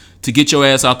bees to get your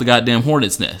ass out the goddamn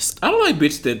hornet's nest. I don't like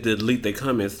bitches that delete their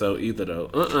comments though either though.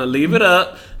 Leave it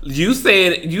up. You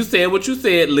said what you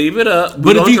said. Leave it up.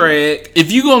 But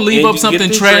if you gonna leave up something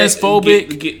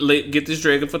transphobic, get this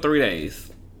dragon for 3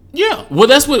 days. Yeah, well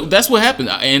that's what happened,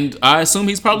 and I assume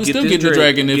he's probably still getting the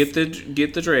dragon.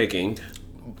 Get the dragging.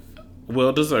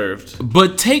 Well deserved.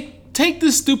 But take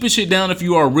this stupid shit down if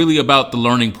you are really about the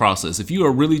learning process. If you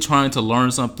are really trying to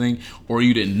learn something or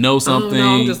you didn't know something.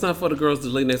 I'm just not for the girls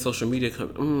deleting their social media. I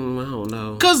don't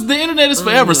know. Because the internet is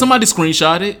forever. Somebody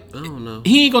screenshot it. I don't know.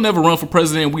 He ain't gonna never run for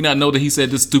president and we not know that he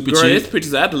said this stupid shit. There's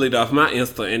pictures I deleted off my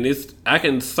Insta and I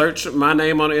can search my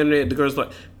name on the internet. The girl's like,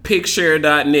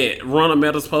 Picshare.net. Ronald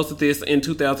Meadows posted this in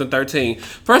 2013.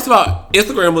 First of all,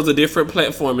 Instagram was a different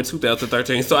platform in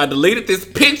 2013. So I deleted this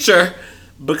picture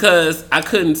because I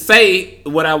couldn't say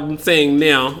what I'm saying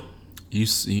now.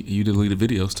 You deleted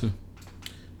videos too.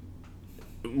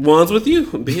 One's with you,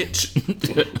 bitch.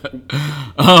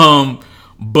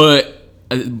 But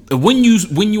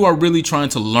when you are really trying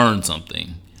to learn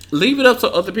something, leave it up so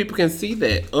other people can see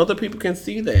that. Other people can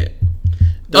see that.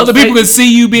 Other people can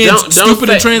see you being stupid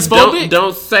and transphobic.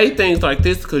 Don't say things like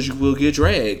this because you will get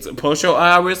dragged. Post your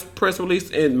IRS press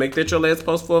release and make that your last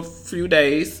post for a few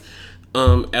days.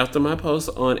 After my post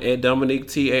on Dominique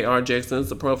TAR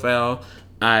Jackson's profile,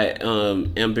 I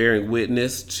am bearing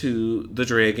witness to the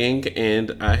dragging,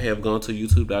 and I have gone to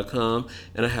YouTube.com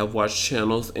and I have watched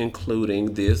channels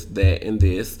including this, that, and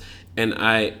this, and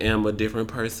I am a different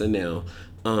person now.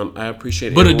 I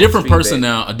appreciate it. But a different person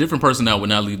now would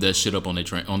not leave that shit up on their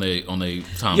timeline.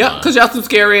 Yeah, because y'all some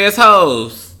scary ass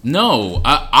hoes. No,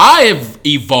 I have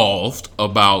evolved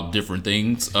about different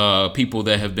things. People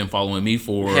that have been following me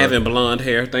for having blonde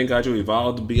hair. Thank God you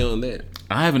evolved beyond that.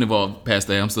 I haven't evolved past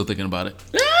that. I'm still thinking about it.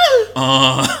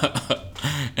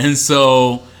 And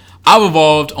so I've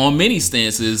evolved on many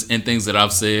stances and things that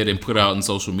I've said and put out in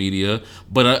social media.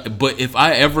 But if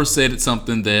I ever said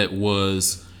something that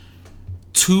was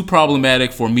too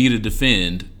problematic for me to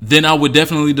defend, then I would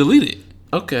definitely delete it.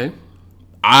 Okay.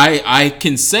 I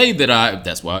can say that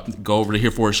that's why I go over to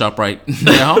Here For a Shop right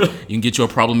now. You can get you a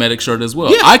problematic shirt as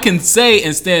well. Yeah. I can say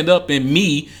and stand up in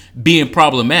me being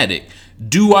problematic.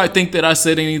 Do I think that I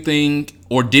said anything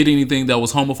or did anything that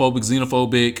was homophobic,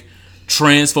 xenophobic,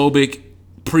 transphobic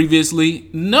previously?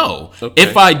 No. Okay.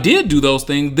 If I did do those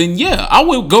things, then yeah, I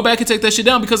will go back and take that shit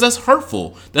down because that's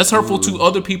hurtful. That's hurtful to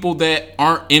other people that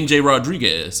aren't MJ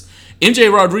Rodriguez.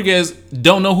 MJ Rodriguez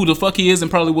don't know who the fuck he is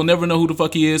and probably will never know who the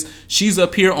fuck he is. She's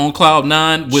up here on cloud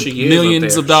nine with She is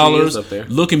millions up of there. She dollars, is up there.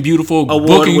 looking beautiful,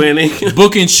 Award-winning.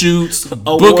 booking shoots,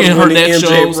 booking her Award-winning next MJ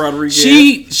shows.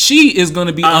 Rodriguez. She is going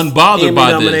to be unbothered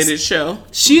by Emmy-nominated this. show.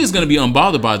 She is going to be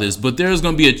unbothered by this, but there's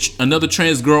going to be another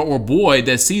trans girl or boy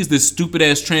that sees this stupid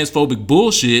ass transphobic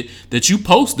bullshit that you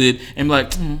posted and be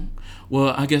like,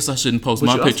 well, I guess I shouldn't post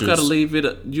my pictures. You also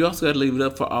got to leave it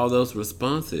up for all those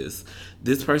responses.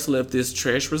 This person left this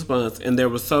trash response, and there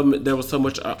was so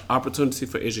much opportunity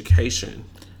for education.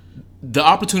 The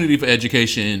opportunity for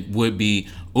education would be,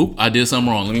 oop, I did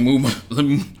something wrong. Let me move.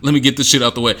 Let me get this shit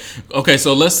out the way. Okay,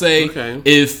 so let's say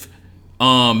if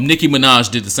Nicki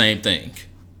Minaj did the same thing,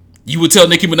 you would tell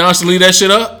Nicki Minaj to leave that shit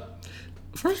up?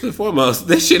 First and foremost,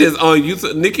 that shit is on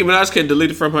YouTube. Nicki Minaj can delete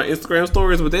it from her Instagram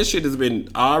stories, but that shit has been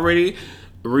already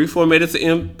reformatted to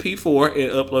MP4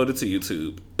 and uploaded to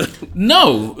YouTube.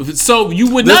 No, so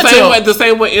you would not tell. The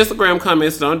same way Instagram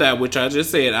comments don't die, which I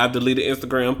just said. I've deleted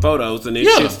Instagram photos, and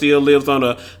this shit still lives on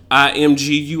a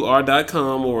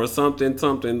imgur.com or something,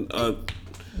 a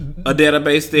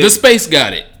database. The space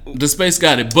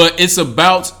got it. But it's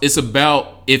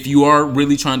about if you are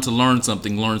really trying to learn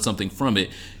something from it,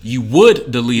 you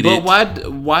would delete it.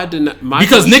 But why did not?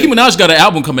 Because Nicki Minaj got an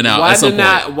album coming out at some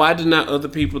point. Why did not other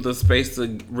people the space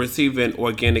to receive an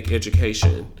organic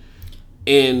education?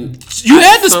 And you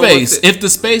had the space. If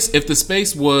the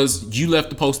space was you left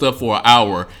the post up for an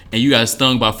hour and you got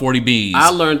stung by 40 bees, I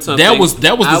learned something. That was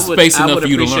the space enough for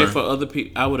you to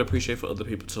learn. I would appreciate for other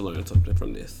people to learn something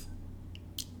from this.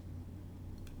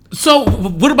 So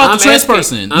what about the trans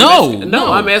person?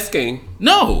 No, I'm asking.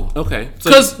 No. Okay.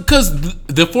 Because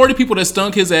the 40 people that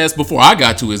stung his ass before I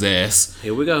got to his ass.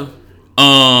 Here we go.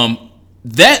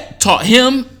 That taught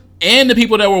him and the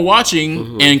people that were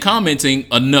watching and commenting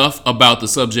enough about the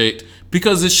subject,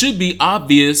 because it should be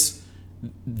obvious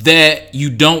that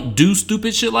you don't do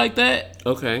stupid shit like that.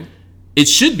 Okay. It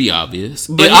should be obvious.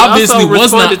 But it he obviously also was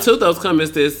responded not to those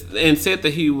comments and said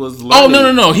that he was learning.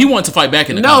 Oh no! He wanted to fight back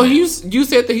in the comments. You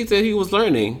said that he said he was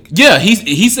learning. Yeah,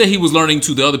 he said he was learning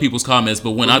to the other people's comments,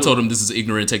 but when I told him this is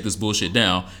ignorant, take this bullshit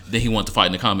down, then he wanted to fight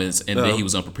in the comments, and then he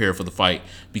was unprepared for the fight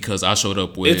because I showed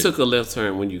up with. It took a left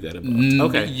turn when you got it.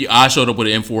 Okay. I showed up with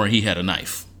an M4 and he had a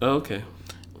knife. Okay.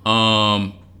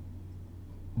 But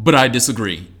I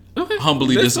disagree. Okay.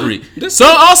 Humbly That's disagree. fine. So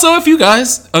also, if you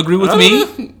guys agree with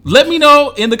me, let me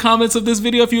know in the comments of this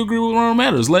video if you agree with Ronald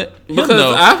Matters. Let him know.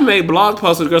 Because I've made blog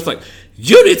posts with girls like,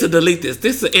 you need to delete this.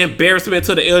 This is an embarrassment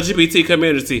to the LGBT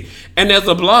community. And as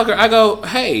a blogger, I go,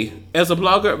 hey, as a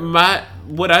blogger,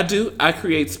 what I do, I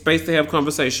create space to have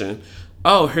conversation.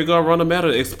 Oh, here go Ronald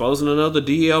Matters exposing another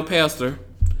DL pastor.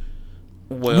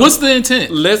 Well, what's the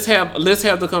intent? Let's have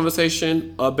the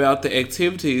conversation about the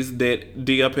activities that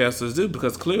DL pastors do,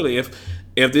 because clearly if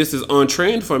this is on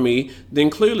trend for me, then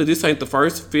clearly this ain't the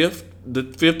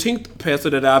 15th pastor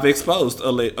that I've exposed,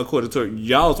 according to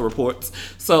y'all's reports.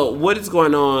 So what is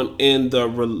going on in the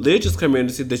religious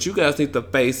community that you guys need to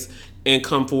face and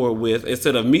come forward with,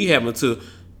 instead of me having to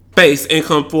face and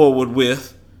come forward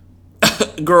with,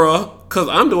 girl? Because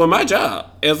I'm doing my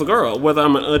job as a girl, whether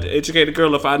I'm an uneducated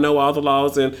girl, if I know all the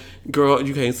laws, and girl,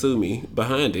 you can't sue me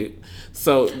behind it.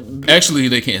 So actually,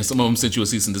 they can. Some of them sent you a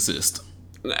cease and desist.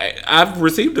 I've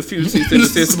received a few cease and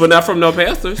desists, but not from no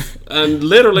pastors. And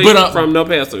literally from no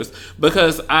pastors.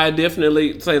 Because I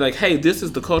definitely say, like, hey, this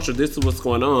is the culture. This is what's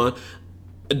going on.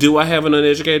 Do I have an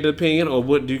uneducated opinion, or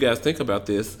what do you guys think about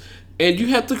this? And you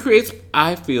have to create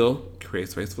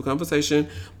space for conversation,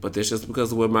 but that's just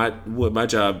because of what my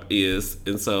job is.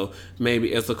 And so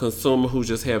maybe as a consumer who's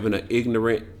just having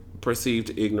an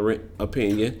perceived ignorant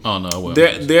opinion. Oh no, well,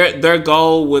 their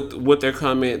goal with their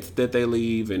comments that they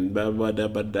leave and blah blah blah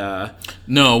blah blah.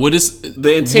 No,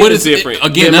 the intent is different.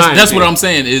 Again, that's what I'm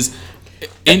saying is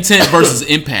intent versus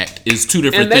impact is two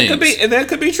different things. That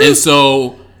could be true. And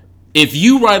so if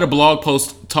you write a blog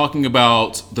post talking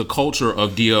about the culture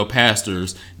of DL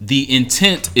pastors, the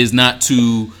intent is not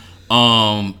to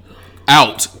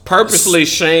purposely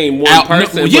shame one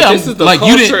person. But this is the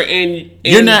culture in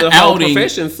you're not the outing whole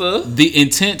profession, sir. The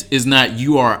intent is not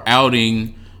you are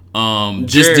outing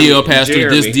this DL pastor,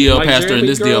 this DL pastor, and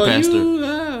this DL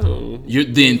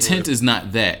pastor. The intent is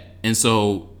not that. And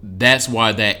so that's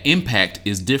why that impact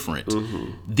is different.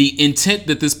 The intent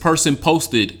that this person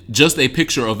posted just a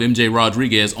picture of MJ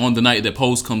Rodriguez on the night that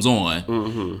Pose comes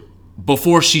on,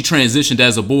 before she transitioned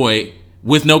as a boy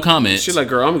with no comment. She's like,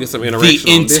 girl, I'm gonna get some interaction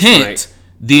on this night.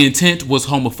 The intent was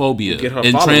homophobia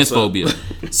and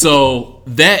transphobia. So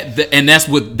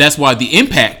that's why the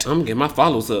impact I'm gonna get my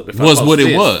follows up was what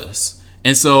it was.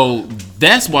 And so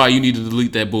that's why you need to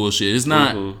delete that bullshit. It's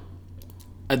not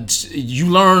you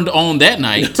learned on that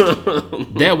night.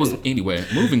 That was anyway,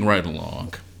 moving right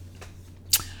along.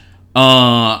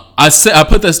 I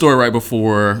put that story right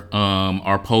before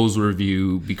our Pose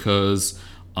review because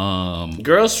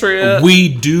Girls Trip, we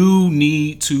do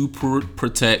need to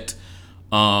protect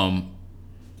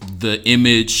the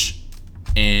image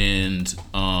and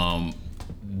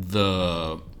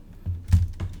the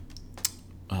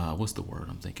what's the word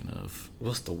I'm thinking of?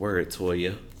 What's the word,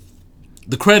 Toya?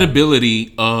 The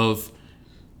credibility of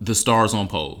the stars on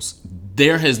Pose.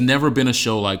 There has never been a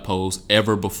show like Pose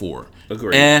ever before.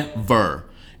 Agreed. Ever.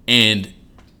 And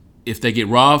if they get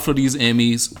robbed for these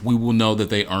Emmys, we will know that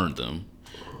they earned them.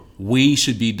 We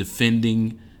should be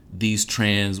defending these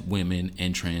trans women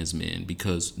and trans men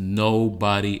because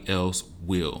nobody else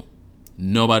will.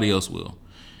 Nobody else will.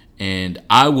 And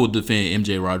I will defend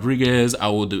MJ Rodriguez. I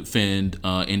will defend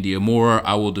India Moore.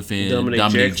 I will defend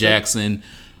Dominic Jackson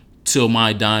till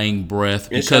my dying breath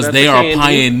because they are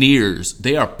pioneers.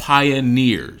 They are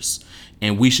pioneers,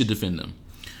 and we should defend them.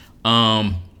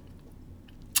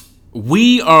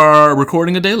 We are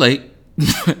recording a day late.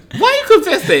 Why you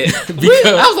confess that?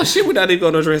 I was like, shit, we're not even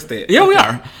going to address that. Yeah, we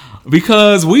are.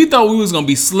 Because we thought we was going to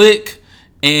be slick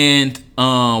and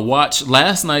watch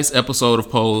last night's episode of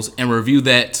Pose and review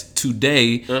that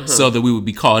today so that we would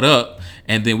be caught up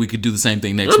and then we could do the same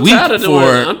thing next week.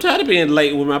 I'm tired of being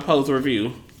late with my Pose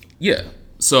review. Yeah.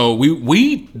 So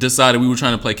we decided we were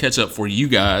trying to play catch up for you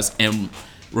guys and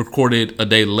recorded a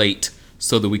day late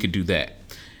so that we could do that.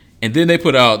 And then they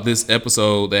put out this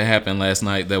episode that happened last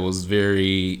night that was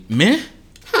very meh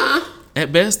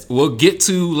at best. We'll get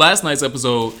to last night's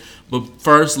episode, but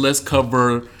first let's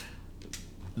cover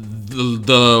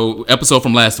the episode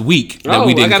from last week that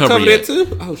we didn't cover yet. That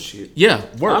too? Oh shit. Yeah,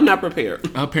 work. I'm not prepared.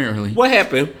 Apparently. What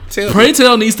happened? Pray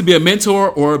Tell needs to be a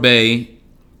mentor or a bae.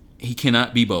 He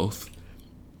cannot be both.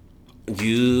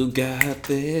 You got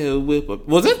the whip up.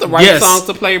 Was that the right song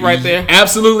to play right there?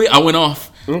 Absolutely. I went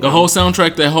off. Okay. The whole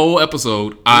soundtrack, that whole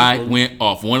episode, I went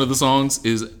off. One of the songs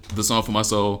is the song for my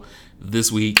soul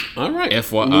this week. All right.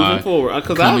 FYI. Moving forward.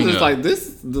 Because I was just like, the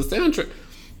soundtrack.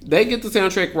 They get the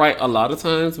soundtrack right a lot of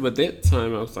times, but that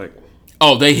time I was like,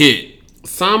 oh, they hit.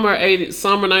 Summer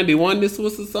 91, this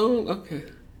was the song? Okay.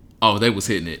 Oh, they was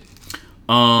hitting it.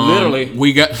 Literally.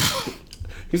 We got...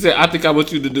 He said, I think I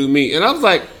want you to do me. And I was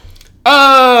like,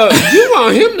 you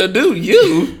want him to do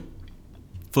you?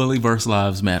 Fully verse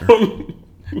lives matter.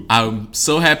 I'm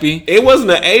so happy. It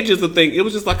wasn't an ageism thing. It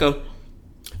was just like I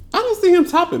don't see him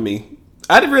topping me.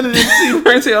 I didn't see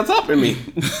Pray Tell topping me.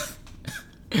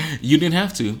 You didn't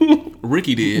have to.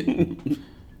 Ricky did.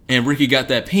 And Ricky got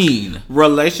that peen.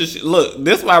 Relationship. Look,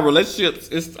 this is why relationships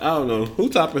is, I don't know. Who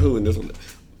topping who in this one?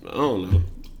 I don't know.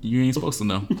 You ain't supposed to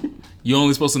know. You're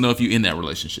only supposed to know if you're in that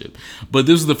relationship. But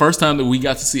this was the first time that we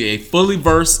got to see a fully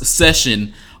versed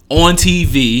session on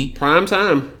TV. Prime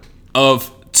time.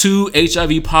 Of two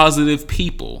HIV positive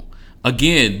people.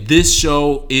 Again, this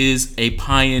show is a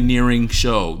pioneering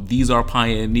show. These are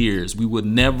pioneers.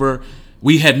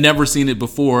 We had never seen it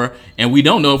before, and we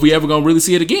don't know if we ever gonna really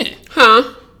see it again.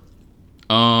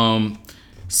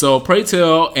 So Pray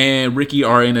Tell and Ricky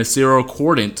are in a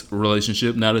serocordant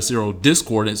relationship, not a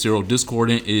serodiscordant.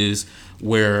 Serodiscordant is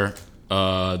where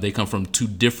they come from two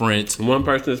different... One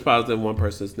person is positive, one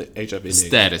person is HIV negative.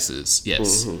 Statuses,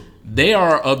 yes. Mm-hmm. They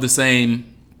are of the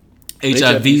same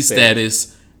HIV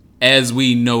status as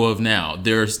we know of now.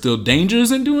 There are still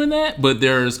dangers in doing that, but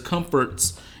there's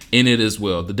comforts in it as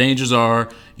well. The dangers are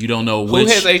you don't know which...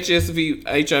 Who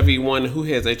has HIV 1 and who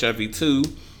has HIV 2,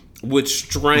 which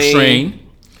strain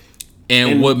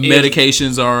and what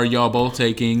medications are y'all both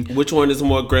taking. Which one is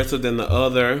more aggressive than the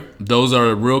other. Those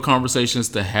are real conversations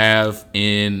to have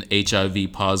in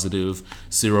HIV positive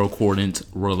serocordant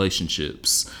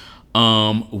relationships.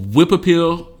 Whip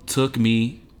Appeal took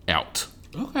me out.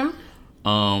 Okay.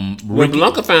 When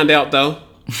Blanca found out though.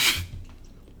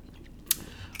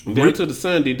 Went to the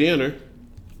Sunday dinner.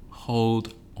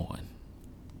 Hold on.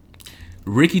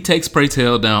 Ricky takes Pray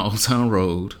Tell down Old Town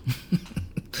Road.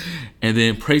 And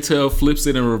then Pray Tell flips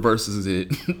it and reverses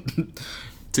it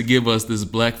to give us this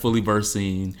black fully versed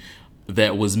scene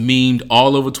that was memed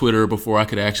all over Twitter before I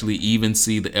could actually even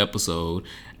see the episode.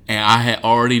 and I had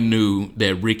already knew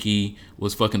that Ricky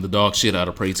was fucking the dog shit out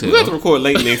of Pray Tell. We have to record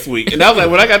late next week. And I was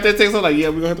like, when I got that text, I was like, yeah,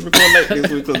 we're going to have to record late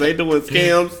next week because they doing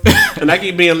scams. And I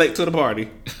keep being late to the party.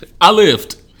 I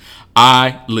lived.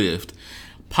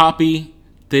 Poppy,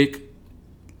 thick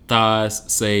thighs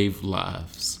save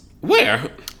lives. Where?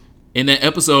 In that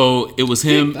episode, it was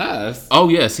him. Thick thighs? Oh,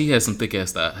 yes, he has some thick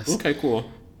ass thighs. Okay,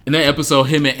 cool. In that episode,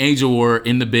 him and Angel were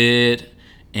in the bed,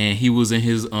 and he was in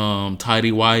his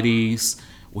tidy whities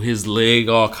with his leg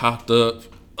all cocked up.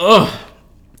 Ugh.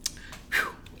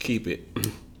 Keep it.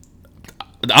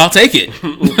 I'll take it.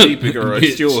 Keep it, girl.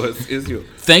 It's yours. It's yours.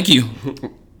 Thank you.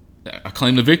 I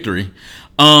claim the victory.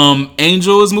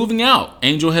 Angel is moving out.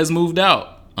 Angel has moved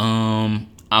out.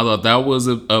 I thought that was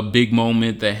a big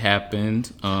moment that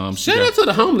happened. Shout out to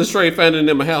the homeless trade finding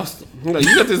them a house. Like,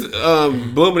 you got this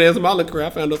blooming ass Molly career.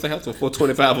 I found us a house for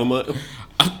 $425 a month.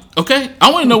 Okay, I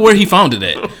want to know where he found it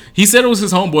at. He said it was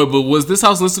his homeboy, but was this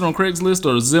house listed on Craigslist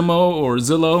or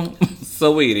Zillow?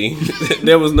 Sweetie,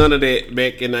 there was none of that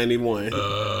back in '91.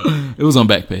 It was on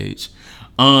Backpage.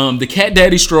 The cat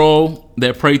daddy stroll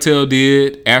that Pray Tell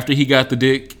did after he got the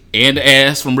dick and the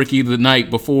ass from Ricky the night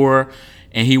before,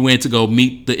 and he went to go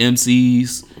meet the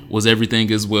MCs was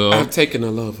everything as well. I've taken a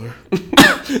lover.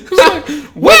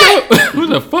 Where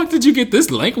the fuck did you get this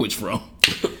language from?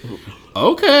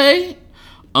 Okay.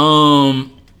 I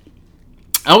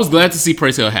was glad to see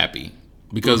Pray Tell happy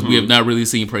because we have not really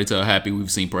seen Pray Tell happy. We've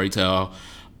seen Pray Tell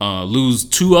lose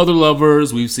 2 other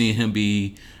lovers. We've seen him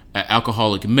be an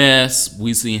alcoholic mess.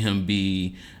 We've seen him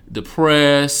be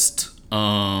depressed.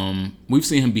 We've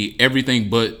seen him be everything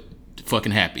but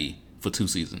fucking happy for 2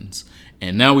 seasons.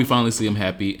 And now we finally see him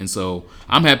happy. And so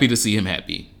I'm happy to see him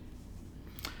happy.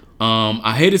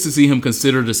 I hated to see him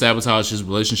consider to sabotage his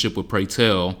relationship with Pray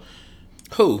Tell.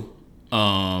 Who?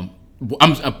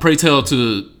 Pray Tell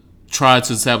to try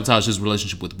to sabotage his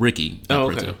relationship with Ricky.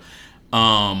 Oh, okay.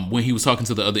 When he was talking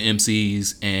to the other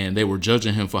MCs and they were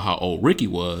judging him for how old Ricky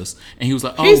was, and he was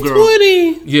like, "Oh, He's girl,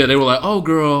 20." Yeah, they were like, "Oh,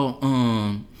 girl,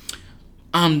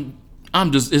 I'm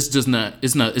just, it's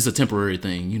a temporary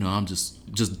thing, you know. I'm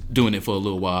just doing it for a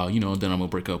little while, you know. And then I'm gonna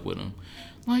break up with him."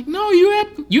 Like, no,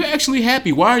 you actually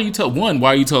happy. Why are you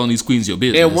telling these queens your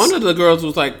business? And one of the girls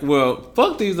was like, well,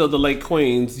 fuck these other late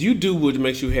queens. You do what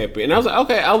makes you happy. And I was like,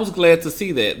 okay, I was glad to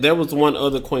see that. There was one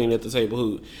other queen at the table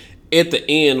who, at the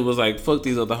end, was like, fuck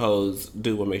these other hoes.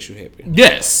 Do what makes you happy.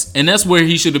 Yes. And that's where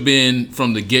he should have been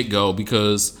from the get-go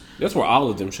because... That's where all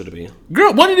of them should have been.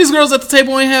 Girl, one of these girls at the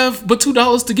table ain't have but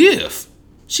 $2 to give.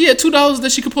 She had $2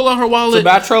 that she could pull out her wallet. To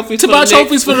buy trophies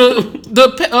for the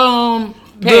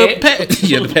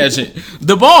pageant,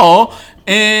 the ball,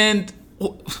 and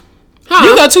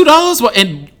you got $2,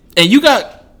 and you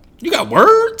got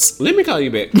words. Let me call you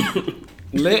back.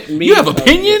 You have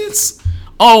opinions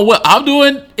on what I'm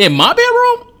doing in my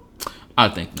bedroom? I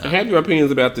think not. Have your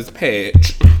opinions about this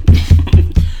patch.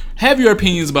 Have your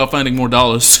opinions about finding more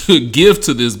dollars to give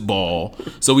to this ball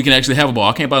so we can actually have a ball.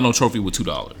 I can't buy no trophy with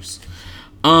 $2.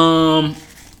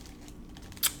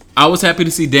 I was happy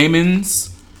to see Damon's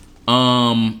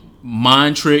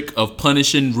mind trick of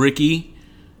punishing Ricky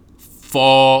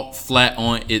fall flat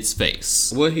on its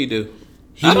face. What'd he do?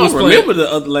 I don't remember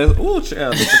the other last. Oh,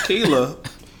 child, the tequila.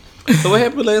 So what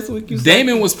happened last week?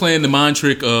 Damon was playing the mind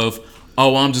trick of,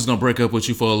 oh, I'm just gonna break up with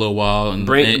you for a little while and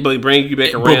bring you back around. Bring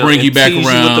you back around. You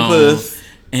with the puss.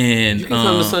 And you can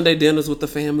come to Sunday dinners with the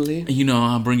family. You know,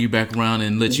 I'll bring you back around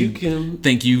and let you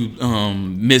think you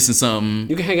missing something.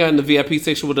 You can hang out in the VIP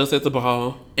section with us at the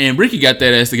ball. And Ricky got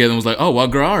that ass together and was like, oh, well,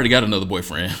 girl, I already got another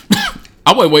boyfriend.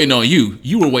 I wasn't waiting on you.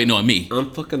 You were waiting on me.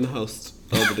 I'm fucking the host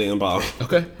of the damn ball.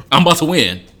 Okay. I'm about to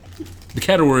win. The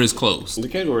category is closed. The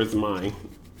category is mine.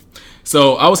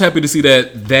 So I was happy to see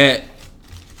that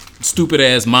stupid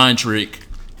ass mind trick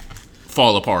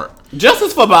fall apart.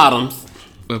 Justice for bottoms.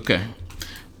 Okay.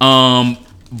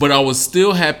 But I was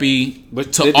still happy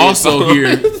to also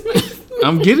hear.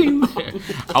 I'm getting there.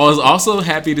 I was also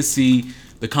happy to see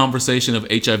the conversation of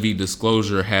HIV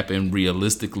disclosure happen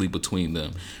realistically between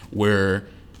them, where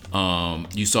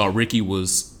you saw Ricky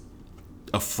was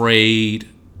afraid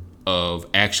of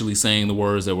actually saying the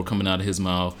words that were coming out of his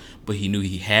mouth, but he knew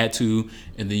he had to,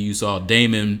 and then you saw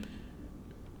Damon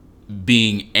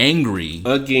being angry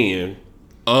again.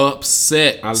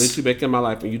 Upset. I'll let you back in my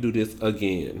life and you do this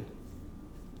again.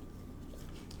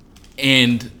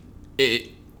 And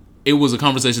it was a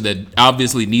conversation that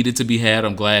obviously needed to be had.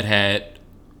 I'm glad had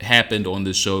happened on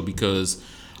this show because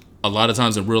a lot of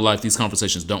times in real life these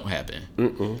conversations don't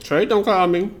happen. Trey, don't call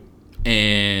me.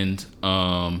 And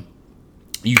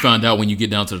you find out when you get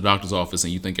down to the doctor's office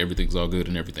and you think everything's all good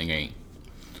and everything ain't.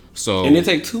 So And it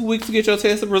take 2 weeks to get your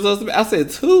test results. I said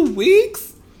 2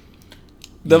 weeks.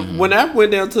 When I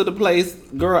went down to the place,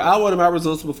 girl, I wanted my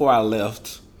results before I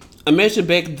left. Imagine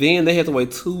back then they had to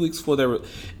wait 2 weeks for their.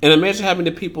 And imagine how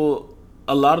many people.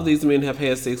 A lot of these men have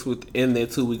had sex within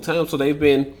that 2 week time, so they've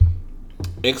been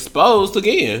exposed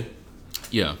again.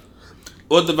 Yeah.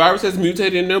 Or the virus has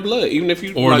mutated in their blood, even if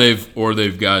you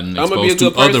they've gotten exposed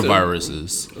to other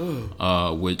viruses,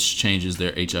 which changes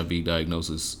their HIV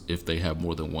diagnosis if they have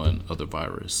more than one other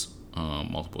virus,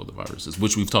 multiple other viruses,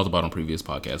 which we've talked about on previous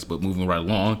podcasts. But moving right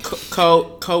along,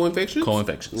 co-infections.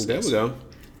 Co-infections. There we go.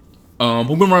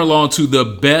 Moving right along to the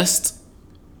best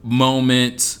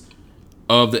moment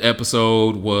of the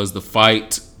episode was the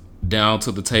fight down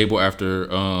to the table after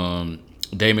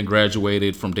Damon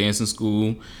graduated from dancing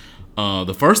school.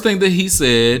 The first thing that he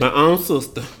said, my own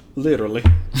sister, literally,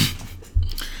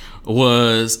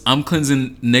 was, "I'm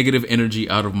cleansing negative energy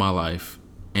out of my life,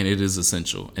 and it is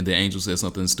essential." And then Angel said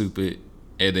something stupid,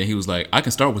 and then he was like, "I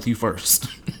can start with you first."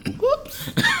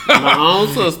 Whoops. My own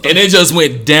sister. And it just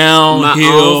went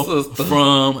downhill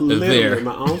from there.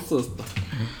 My own sister.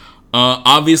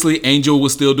 Obviously, Angel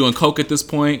was still doing coke at this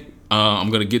point. I'm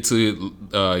gonna get to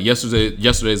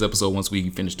yesterday's episode once we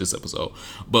finish this episode.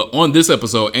 But on this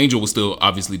episode, Angel was still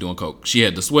obviously doing coke. She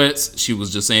had the sweats. She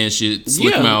was just saying shit,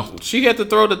 slick mouth. She had to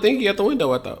throw the thingy at the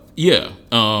window, I thought. Yeah.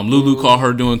 Lulu caught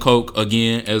her doing coke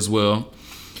again as well.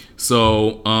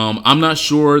 So I'm not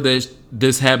sure that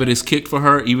this habit is kicked for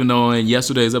her, even though in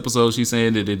yesterday's episode she's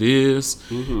saying that it is.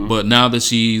 Mm-hmm. But now that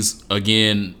she's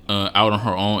again out on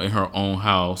her own in her own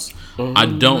house, I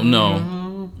don't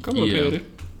know. Come on, Patty.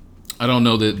 I don't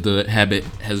know that the habit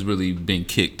has really been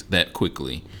kicked that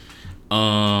quickly.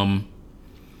 Damon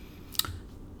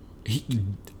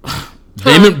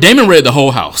read the whole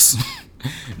house.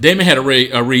 Damon had a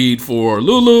read for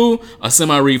Lulu, a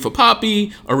semi-read for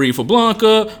Poppy, a read for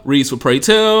Blanca, reads for Pray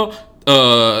Tell,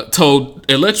 told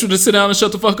Electra to sit down and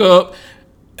shut the fuck up.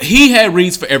 He had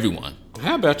reads for everyone.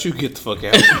 How about you get the fuck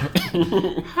out?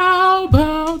 How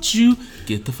about you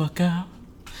get the fuck out?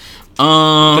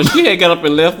 She had got up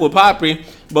and left with Poppy,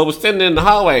 but was standing in the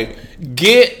hallway.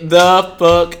 Get the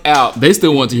fuck out. They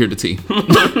still want to hear the tea.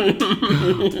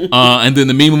 And then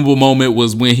the memeable moment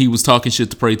was when he was talking shit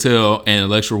to Pray Tell, and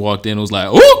Electra walked in and was like,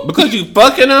 "Oh, because you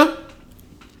fucking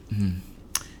him."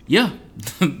 Yeah,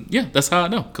 yeah, that's how I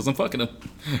know, because I'm fucking him.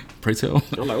 Pray Tell.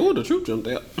 I'm like, "Oh, the truth jumped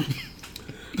out."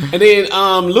 And then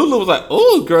Lulu was like,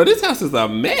 "Oh, girl, this house is a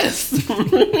mess."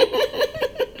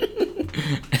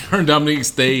 Her and Dominique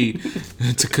stayed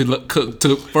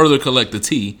to further collect the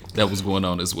tea that was going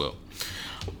on as well.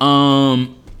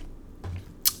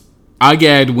 I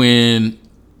gagged when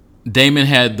Damon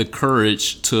had the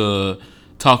courage to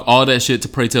talk all that shit to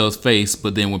Pray Tell's face,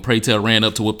 but then when Pray Tell ran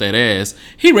up to whoop that ass,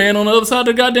 he ran on the other side of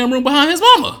the goddamn room behind his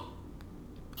mama.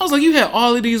 I was like, you had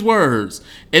all of these words,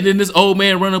 and then this old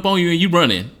man run up on you and you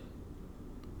running.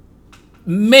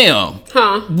 Ma'am,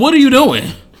 what are you doing?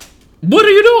 What are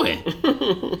you doing?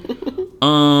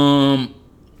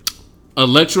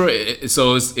 Electra,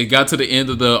 so it got to the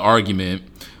end of the argument.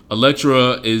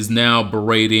 Electra is now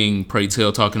berating Pray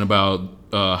Tell, talking about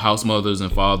house mothers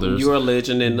and fathers. You're a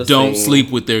legend in the don't scene.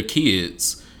 sleep with their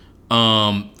kids.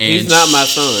 And he's not my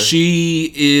son.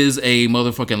 She is a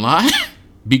motherfucking lie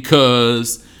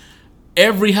because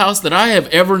every house that I have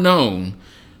ever known,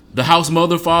 the house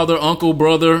mother, father, uncle,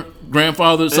 brother,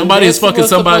 grandfather, somebody is fucking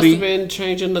somebody. That was supposed to have been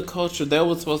changing the culture. That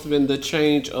was supposed to have been the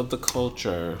change of the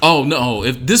culture. Oh no!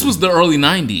 If this was the early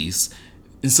 '90s,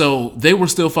 and so they were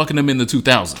still fucking them in the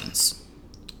 2000s.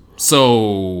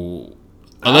 So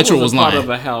Electra was lying. I was part of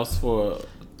a house for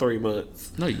 3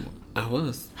 months. No, you weren't. I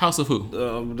was. House of who?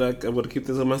 I'm going to keep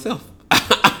this on myself.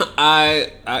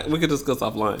 We could discuss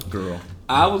offline. Girl.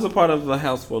 I was a part of the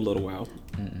house for a little while.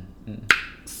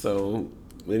 So,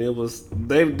 and it was,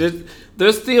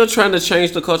 they're still trying to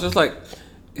change the culture. It's like,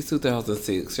 it's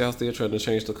 2006. Y'all still trying to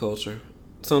change the culture.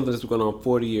 Something that's been going on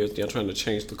 40 years. Y'all trying to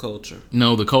change the culture.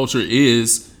 No, the culture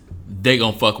is they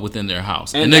gonna fuck within their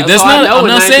house. And that's not, I'm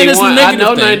not saying it's a negative I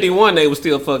know thing. 91 they were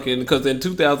still fucking, because in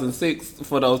 2006,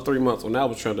 for those 3 months when I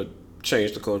was trying to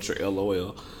change the culture,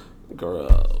 LOL.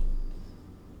 Girl.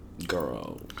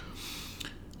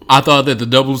 I thought that the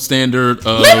double standard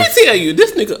of... Let me tell you,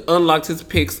 this nigga unlocked his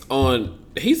pics on...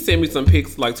 He sent me some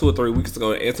pics like 2 or 3 weeks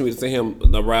ago and asked me to send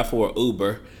him the ride for an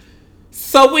Uber.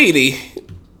 So, Weedy,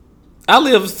 I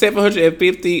live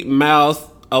 750 miles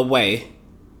away.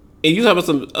 And you talking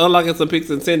about unlocking some pics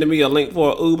and sending me a link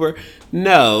for an Uber?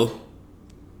 No.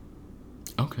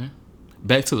 Okay.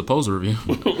 Back to the poser review.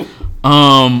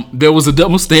 There was a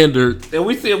double standard. And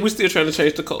we're still trying to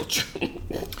change the culture.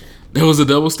 There was a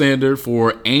double standard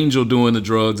for Angel doing the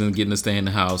drugs and getting to stay in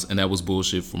the house, and that was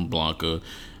bullshit from Blanca.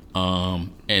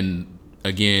 And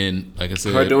again, like I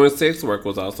said, her doing sex work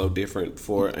was also different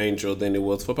for Angel than it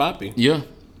was for Poppy. Yeah.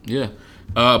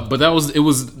 But it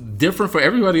was different for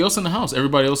everybody else in the house.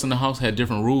 Everybody else in the house had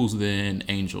different rules than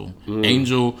Angel.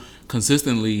 Angel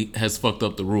consistently has fucked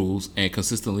up the rules and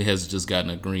consistently has just gotten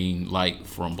a green light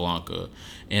from Blanca.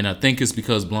 And I think it's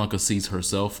because Blanca sees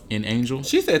herself in Angel.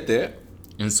 She said that.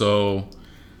 And so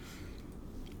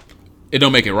it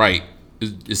don't make it right.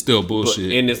 It's still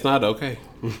bullshit. And it's not okay.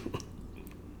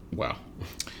 Wow.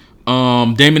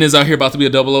 Damon is out here about to be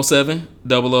a 007.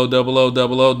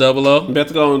 00000000. About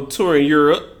to go on tour in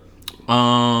Europe.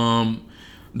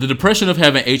 The depression of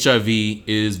having HIV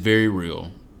is very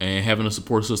real. And having a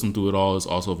support system through it all is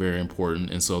also very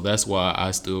important. And so that's why I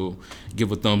still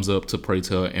give a thumbs up to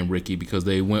Praytell and Ricky, because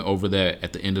they went over that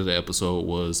at the end of the episode,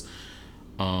 was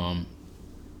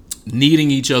needing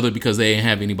each other because they didn't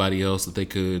have anybody else that they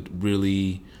could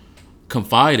really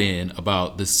confide in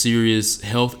about the serious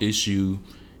health issue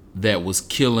that was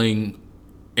killing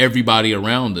everybody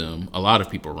around them. A lot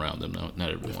of people around them, not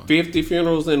everyone. 50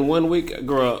 funerals in 1 week?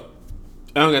 Girl,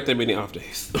 I don't got that many off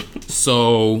days.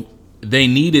 So they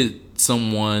needed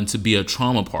someone to be a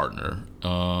trauma partner.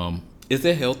 Is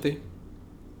that healthy?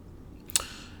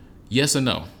 Yes and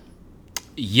no.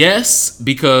 Yes,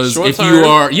 because Short if term. you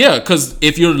are, because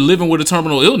if you're living with a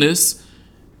terminal illness,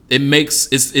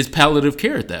 it's palliative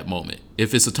care at that moment.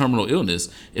 If it's a terminal illness,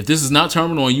 if this is not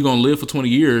terminal and you're gonna live for 20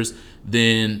 years,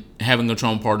 then having a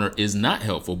trauma partner is not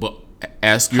helpful. But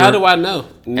ask your, How do I know?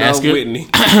 No, ask your- Whitney.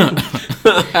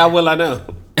 How will I know?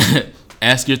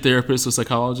 ask your therapist or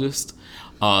psychologist.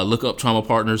 Look up trauma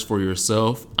partners for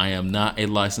yourself. I am not a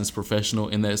licensed professional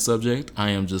in that subject.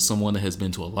 I am just someone that has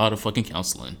been to a lot of fucking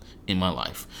counseling in my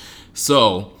life.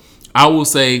 So I will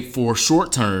say for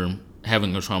short term,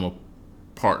 having a trauma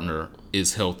partner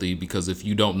is healthy, because if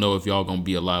you don't know if y'all gonna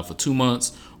be alive for 2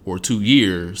 months or 2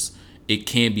 years, it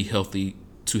can be healthy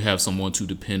to have someone to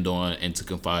depend on and to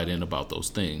confide in about those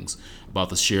things, about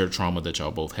the shared trauma that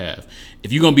y'all both have.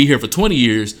 If you're gonna be here for 20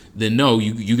 years, then no,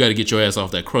 you got to get your ass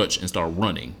off that crutch and start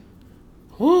running.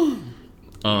 My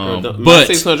But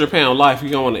 600-pound life,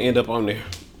 you're going to end up on there.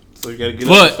 So you got to get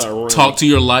up and start But running. talk to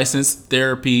your licensed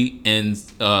therapy and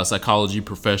psychology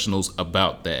professionals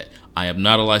about that. I am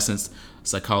not a licensed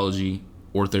psychology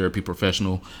or therapy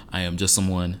professional. I am just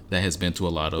someone that has been to a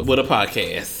lot of With a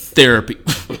podcast. therapy.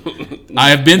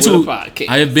 I have been With a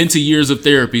podcast. to years of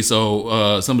therapy,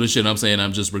 so some of the shit I'm saying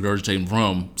I'm just regurgitating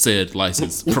from said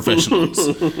licensed professionals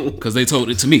because they told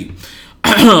it to me.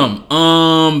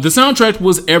 The soundtrack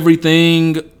was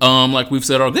everything. Like we've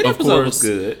said, of episode course, was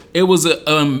good. It was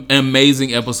an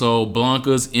amazing episode.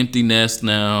 Blanca's empty nest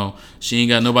now. She ain't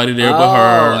got nobody there but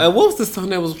her. And what was the song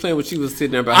that was playing when she was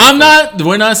sitting there by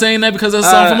We're not saying that because that's a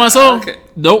song for my soul. Okay.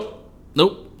 Nope.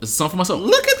 It's a song for my soul.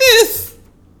 Look at this.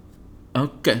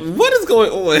 Okay. What is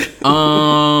going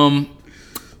on?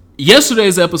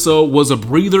 Yesterday's episode was a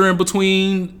breather in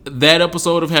between that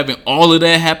episode of having all of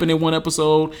that happen in one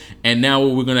episode, and now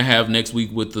what we're gonna have next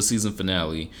week with the season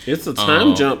finale. It's a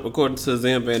time jump, according to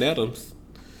Zam Van Adams.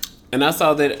 And I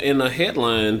saw that in a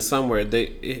headline somewhere.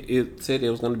 It said it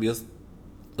was going to be a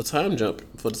time jump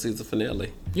for the season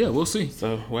finale. Yeah, we'll see.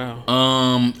 So, wow.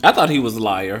 I thought he was a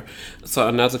liar. So,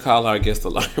 not to call our guest a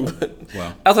liar, but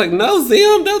Wow. I was like, no,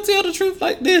 Zim, don't tell the truth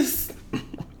like this.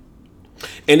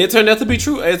 And it turned out to be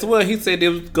true as well. He said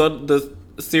the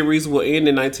series will end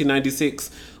in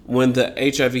 1996 when the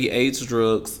HIV/AIDS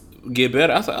drugs get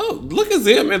better. I was like, oh, look at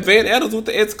Zim and Van Adams with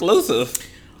the exclusive.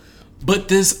 But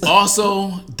this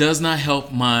also does not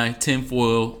help my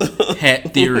tinfoil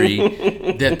hat theory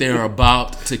that they're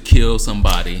about to kill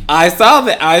somebody. I saw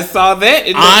that.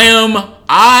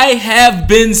 I have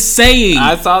been saying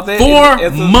I saw that for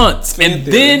it's a months. fan And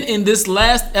theory. then in this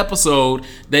last episode,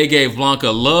 they gave Blanca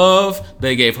love.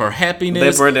 They gave her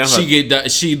happiness. They burned down her-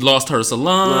 She lost her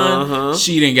salon.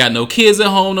 She didn't got no kids at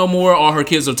home no more. All her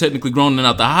kids are technically grown and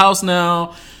out the house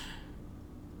now.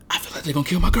 I feel like they're gonna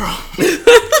kill my girl.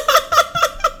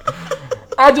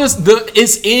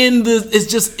 It's in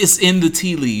the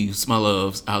tea leaves, my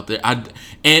loves, out there.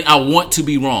 I want to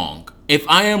be wrong. If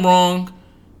I am wrong,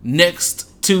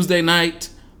 next Tuesday night,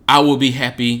 I will be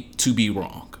happy to be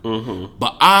wrong. Mm-hmm.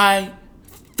 But I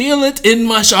feel it in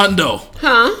my shando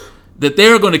that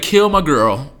they're going to kill my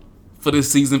girl for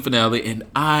this season finale, and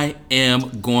I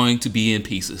am going to be in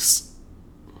pieces.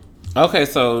 Okay,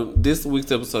 so this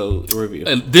week's episode review.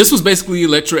 This was basically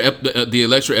the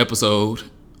Electra episode.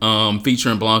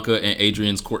 Featuring Blanca and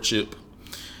Adrian's courtship.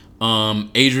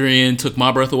 Adrian took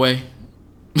my breath away.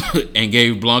 and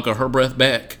gave Blanca her breath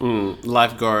back.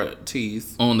 Lifeguard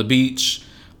tease. On the beach.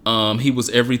 He was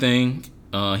everything.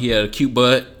 He had a cute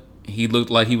butt. He looked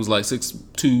like he was like 6'2",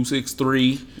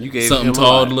 6'3". You gave something him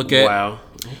tall to look at. Wow.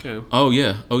 Okay. Oh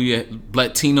yeah.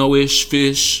 Latino-ish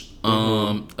fish.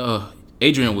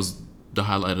 Adrian was the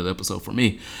highlight of the episode for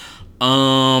me.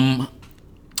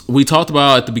 We talked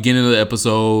about at the beginning of the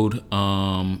episode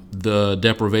the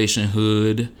deprivation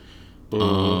hood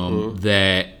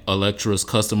that Elektra's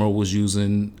customer was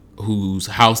using, whose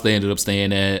house they ended up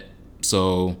staying at.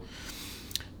 So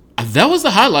that was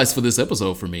the highlights for this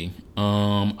episode for me.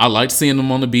 I liked seeing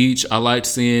them on the beach. I liked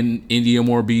seeing India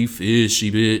Moore be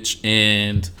fishy bitch,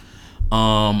 and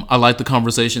I liked the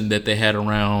conversation that they had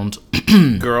around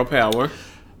girl power.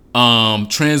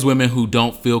 Trans women who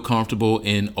don't feel comfortable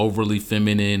in overly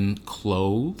feminine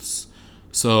clothes.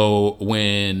 So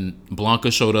when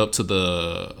Blanca showed up to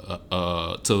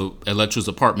to Elektra's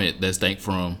apartment that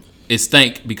it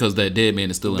stank because that dead man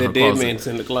is still in her closet. That dead man's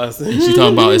in the closet. She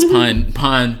talking about his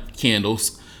pine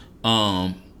candles.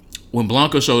 When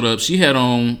Blanca showed up, she had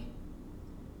on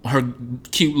her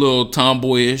cute little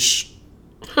tomboyish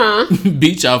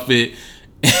beach outfit.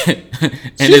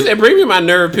 She said, "Bring me my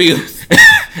nerve pills."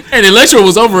 And Elektra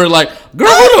was over it like, "Girl,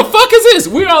 who the fuck is this?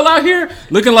 We're all out here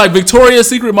looking like Victoria's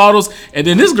Secret models, and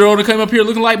then this girl that came up here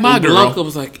looking like my girl." Blanca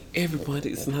was like,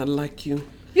 "Everybody's not like you.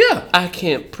 Yeah, I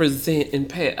can't present and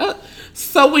pay."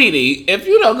 Sweetie, if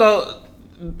you don't go,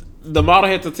 the model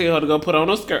had to tell her to go put on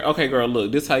a skirt. Okay, girl,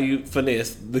 look, this how you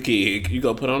finesse the gig. You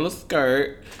go put on a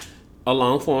skirt, a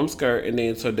long form skirt, and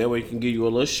then so that way you can give you a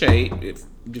little shade. If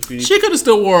you she could have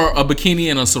still wore a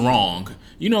bikini and a sarong.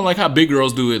 You know, like how big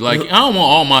girls do it. Like, I don't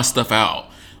want all my stuff out,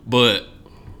 but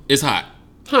it's hot.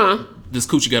 This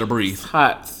coochie gotta breathe. It's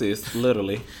hot, sis,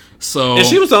 literally. So, and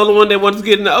she was the only one that wanted to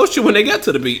get in the ocean when they got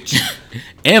to the beach.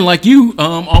 And like you,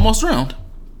 almost drowned.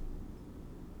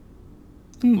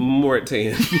 More at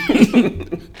 10.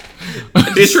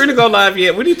 Did Trina go live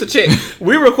yet? We need to check.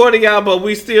 We're recording y'all, but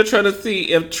we still trying to see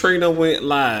if Trina went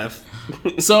live.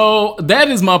 So that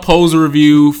is my pose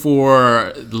review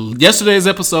for yesterday's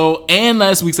episode and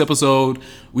last week's episode.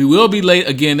 We will be late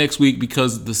again next week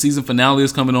because the season finale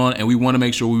is coming on, and we want to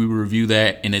make sure we review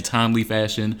that in a timely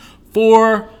fashion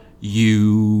for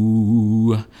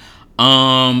you.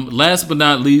 Last but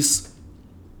not least,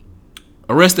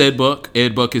 arrest Ed Buck.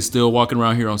 Ed Buck is still walking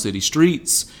around here on city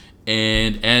streets,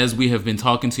 and as we have been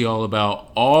talking to y'all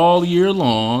about all year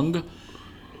long,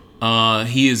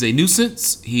 he is a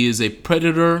nuisance. He is a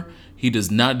predator. He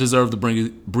does not deserve to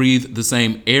breathe the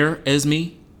same air as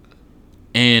me.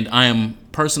 And I am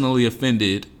personally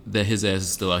offended that his ass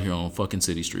is still out here on fucking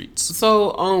city streets.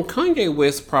 So on Kanye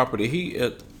West property,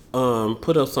 he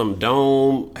put up some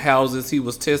dome houses he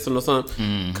was testing or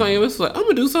something. Kanye West was like, I'm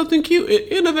going to do something cute and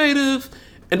innovative.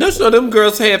 And don't you know them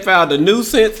girls had filed a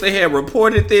nuisance? They had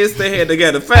reported this. They had to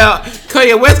get a file.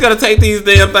 Kanye West got to take these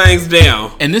damn things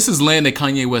down. And this is land that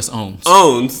Kanye West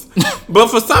owns. But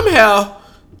for somehow,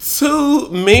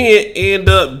 2 men end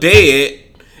up dead.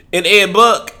 And Ed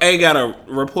Buck ain't got a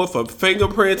report for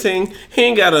fingerprinting. He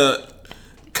ain't got to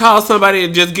call somebody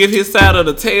and just give his side of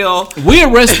the tale. We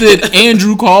arrested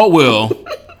Andrew Caldwell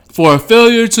for a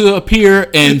failure to appear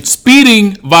and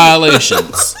speeding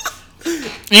violations.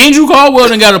 Andrew Caldwell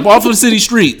done got up off of the city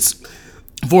streets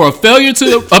for a failure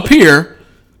to appear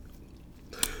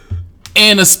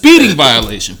and a speeding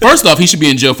violation. First off, he should be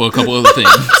in jail for a couple other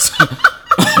things.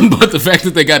 But the fact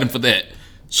that they got him for that,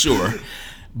 sure.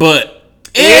 But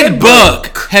Ed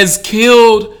Buck has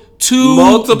killed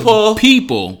multiple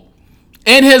people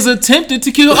and has attempted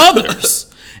to kill others.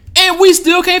 And we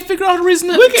still can't figure out the reason.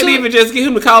 We can't even just get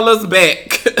him to call us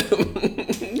back.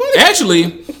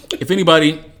 Actually, if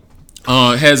anybody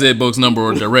has Ed Buck's number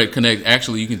or direct connect,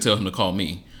 actually you can tell him to call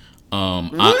me.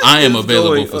 I am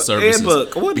available for services. Ed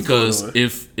Buck, because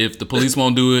if the police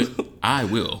won't do it, I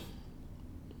will.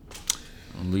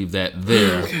 I'll leave that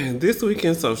there. Okay, this week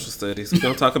in social studies, we're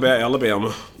gonna talk about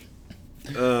Alabama.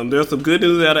 There's some good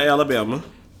news out of Alabama.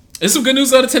 There's some good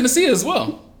news out of Tennessee as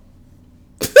well.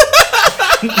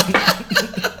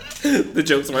 The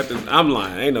joke's right there. I'm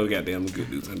lying. Ain't no goddamn good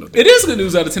news. It is good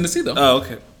news out of Tennessee, though. Oh,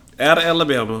 okay. Out of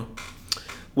Alabama,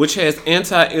 which has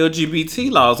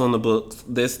anti-LGBT laws on the books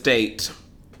that state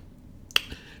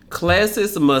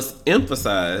classes must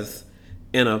emphasize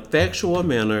in a factual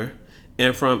manner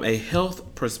and from a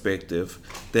health perspective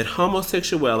that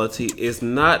homosexuality is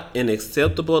not an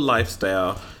acceptable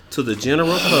lifestyle to the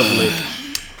general public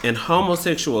and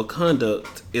homosexual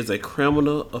conduct is a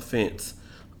criminal offense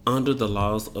under the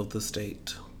laws of the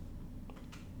state.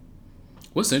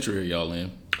 What century are y'all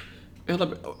in?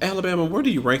 Alabama, where do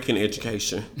you rank in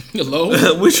education? Low,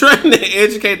 We're trying to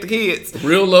educate the kids,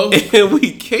 real low. and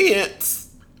we can't.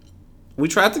 We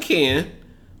tried to can,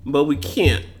 but we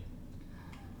can't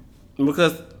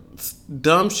because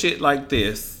dumb shit like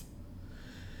this.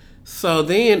 So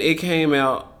then it came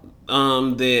out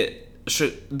that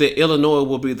Illinois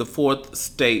will be the fourth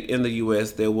state in the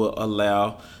U.S. that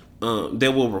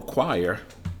will require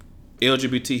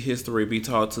LGBT history be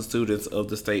taught to students of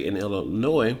the state in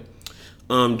Illinois.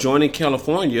 Joining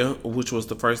California, which was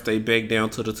the first state back down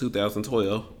to the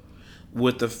 2012,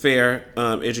 with the Fair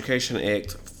Education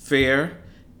Act, Fair,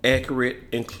 Accurate,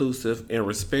 Inclusive, and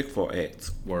Respectful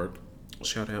Act. Word.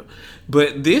 Shout out.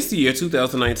 But this year,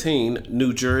 2019,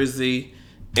 New Jersey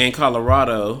and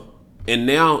Colorado, and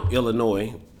now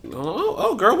Illinois.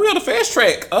 Oh, girl, we on the fast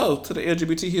track. Oh, to the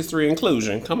LGBT history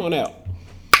inclusion. Come on out.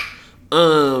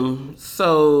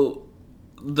 So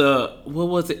what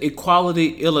was it?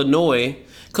 Equality Illinois.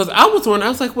 Because I was wondering, I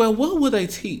was like, well, what will they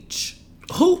teach?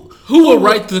 Who will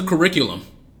write the curriculum?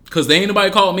 Because they ain't nobody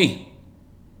called me.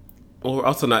 Or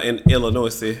also not in Illinois.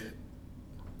 See,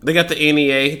 they got the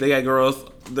NEA. They got girls.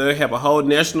 They have a whole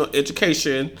national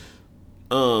education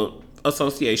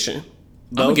association.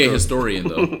 I'm a gay historian,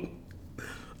 though.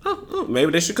 Oh,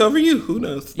 maybe they should cover you. Who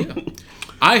knows? Yeah,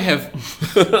 I have.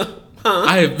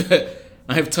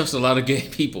 I have touched a lot of gay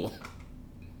people.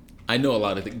 I know a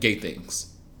lot of gay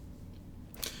things.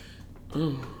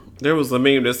 There was a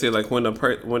meme that said like when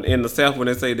in the South when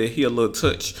they say that he a little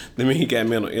touch, that mean he got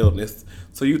mental illness.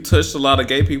 So you touched a lot of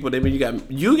gay people, that mean you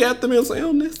got the mental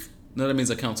illness. No, that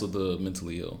means I counsel the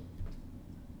mentally ill.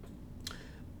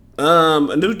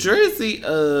 New Jersey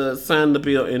signed the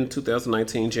bill in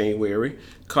 2019 January.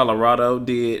 Colorado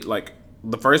did like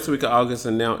the first week of August,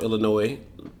 and now Illinois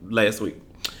last week.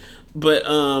 But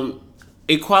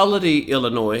Equality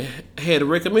Illinois had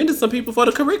recommended some people for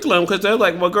the curriculum because they're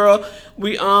like, well, girl,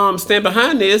 we stand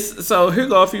behind this. So here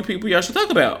go a few people y'all should talk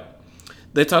about.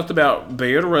 They talked about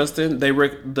Bayard Rustin.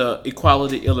 The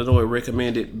Equality Illinois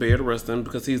recommended Bayard Rustin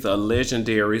because he's a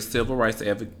legendary civil rights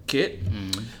advocate.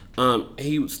 Mm-hmm.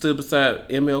 He stood beside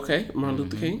MLK, Martin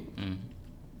Luther King. Mm-hmm.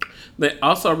 They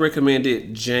also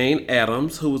recommended Jane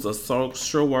Addams, who was a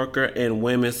social worker and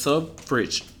women's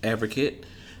suffrage advocate,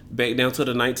 back down to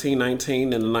the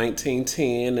 1919 and the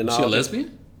 1910 and all. She a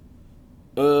lesbian?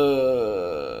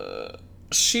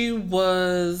 She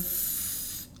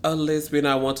was a lesbian.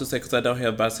 I want to say because I don't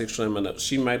have bisexual in my notes.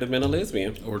 She might have been a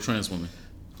lesbian or a trans woman.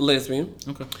 Lesbian.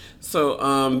 Okay. So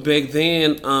back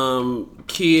then,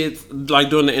 kids like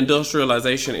during the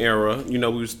industrialization era, we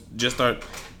was just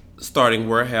starting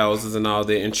warehouses and all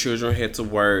that, and children had to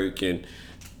work, and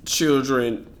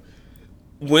children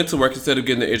went to work instead of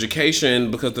getting the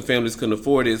education because the families couldn't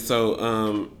afford it.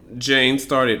 So Jane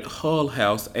started Hull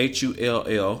House,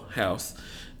 Hull House,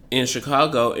 in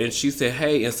Chicago, and she said,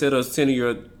 hey, instead of sending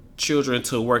your children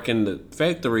to work in the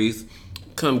factories,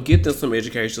 come get them some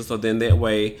education, so then that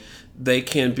way they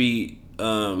can be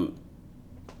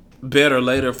better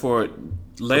later for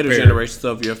later prepared generations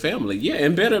of your family. Yeah,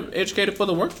 and better educated for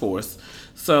the workforce.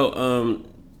 So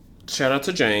shout out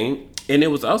to Jane. And it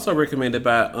was also recommended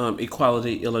by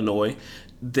Equality Illinois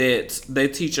that they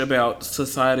teach about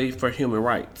Society for Human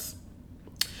Rights.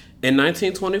 In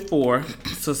 1924,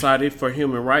 Society for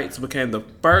Human Rights became the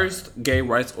first gay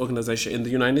rights organization in the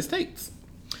United States.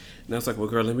 And I was like, well,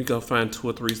 girl, let me go find 2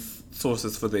 or 3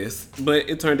 sources for this. But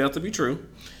it turned out to be true.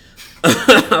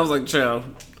 I was like, child,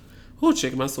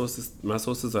 check my sources. My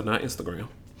sources are not Instagram.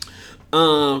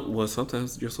 Well,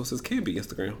 sometimes your sources can be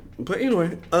Instagram. But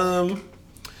anyway,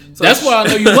 so that's why I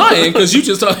know you lying, because you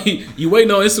just you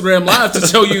waiting on Instagram Live to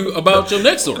tell you about your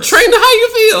next source. Trina, how you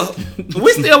feel?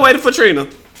 We still waiting for Trina.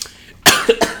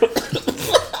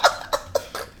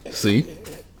 See,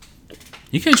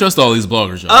 you can't trust all these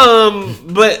bloggers, y'all.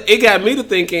 But it got me to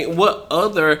thinking, what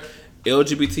other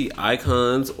LGBT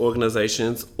icons,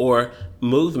 organizations, or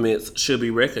movements should be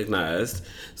recognized?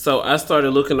 So I started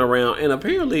looking around, and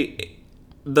apparently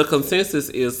the consensus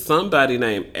is somebody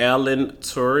named Alan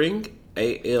Turing.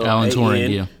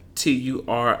 Turing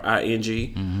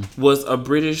was a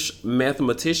British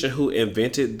mathematician who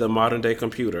invented the modern day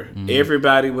computer.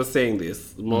 Everybody was saying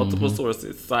this. Multiple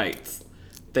sources, sites,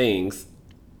 things,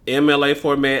 MLA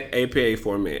format, APA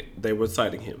format. They were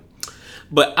citing him.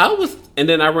 But and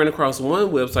then I ran across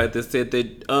one website that said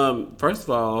that, first of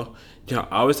all, y'all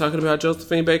always talking about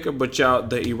Josephine Baker, but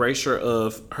the erasure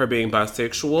of her being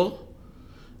bisexual.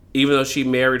 Even though she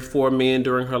married 4 men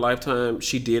during her lifetime,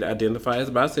 she did identify as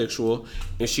bisexual,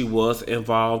 and she was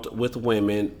involved with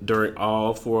women during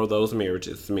all 4 of those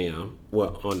marriages, ma'am.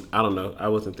 Well, I don't know. I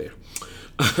wasn't there.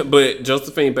 But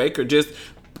Josephine Baker, just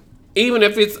even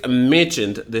if it's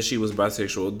mentioned that she was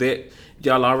bisexual, that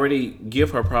y'all already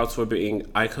give her props for being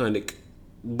iconic,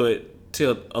 but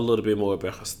tell a little bit more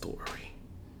about her story.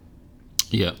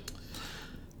 Yeah.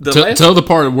 Tell the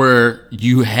part where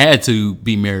you had to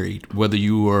be married, whether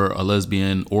you were a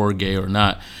lesbian or gay or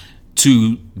not,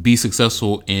 to be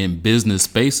successful in business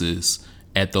spaces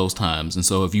at those times. And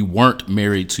so if you weren't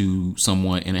married to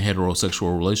someone in a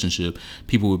heterosexual relationship,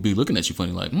 people would be looking at you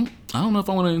funny like, I don't know if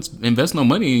I want to invest no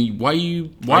money. Why are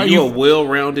you a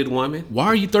well-rounded woman? Why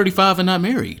are you 35 and not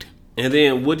married? And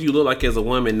then what do you look like as a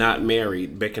woman not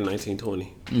married back in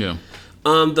 1920? Yeah.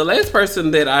 The last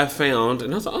person that I found,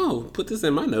 and I was like, oh, put this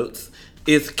in my notes,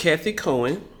 is Kathy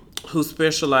Cohen, who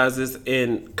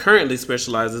currently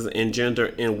specializes in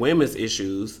gender and women's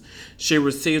issues. She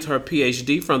received her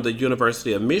PhD from the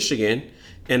University of Michigan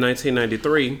in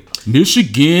 1993.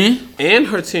 Michigan. And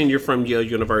her tenure from Yale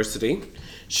University.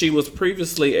 She was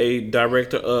previously a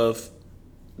director of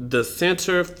the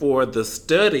Center for the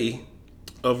Study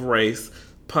of Race,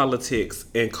 Politics,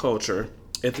 and Culture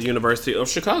at the University of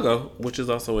Chicago, which is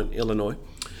also in Illinois.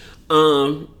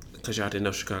 Because y'all didn't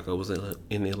know Chicago was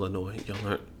in Illinois. Y'all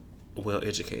aren't well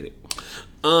educated.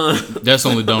 That's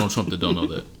only Donald Trump that don't know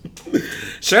that.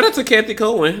 Shout out to Kathy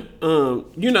Cohen.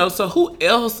 So who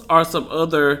else are some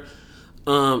other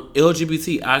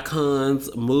LGBT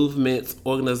icons, movements,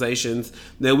 organizations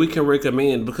that we can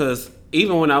recommend? Because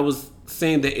even when I was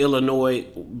saying that Illinois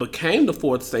became the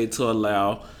fourth state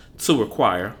to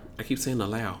require, I keep saying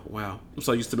allow. Wow. I'm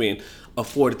so used to being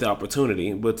afforded the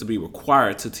opportunity, but to be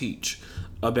required to teach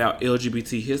about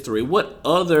LGBT history. What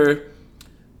other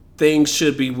things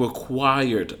should be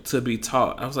required to be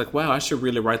taught? I was like, wow, I should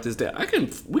really write this down.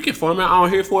 We can form our own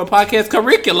Here For a Podcast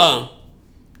curriculum.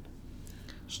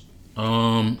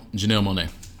 Janelle Monáe.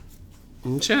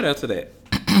 Shout out to that.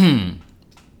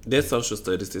 That's social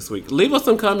studies this week. Leave us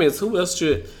some comments. Who else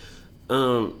should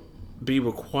be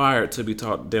required to be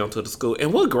taught down to the school?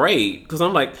 And what grade? Because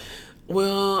I'm like,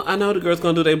 well, I know the girls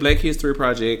going to do their Black History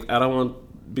project. I don't want to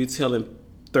be telling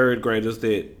third graders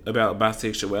about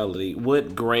bisexuality.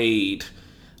 What grade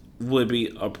would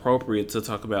be appropriate to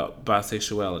talk about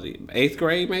bisexuality? 8th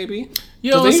grade, maybe?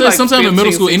 Yeah, let's say sometime in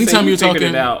middle school, 16, anytime you're talking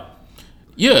it out.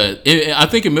 Yeah, I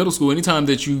think in middle school, anytime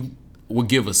that you would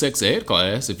give a sex ed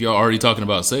class, if you're already talking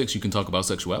about sex, you can talk about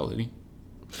sexuality.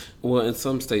 Well, in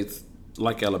some states,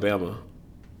 like Alabama,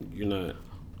 you're not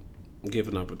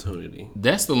given opportunity.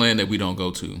 That's the land that we don't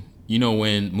go to. You know,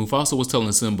 when Mufasa was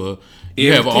telling Simba,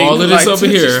 you have all of this over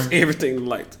here. Everything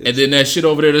like this. And then that shit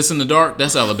over there that's in the dark,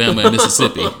 that's Alabama and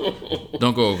Mississippi.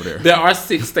 Don't go over there. There are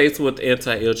 6 states with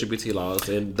anti-LGBT laws.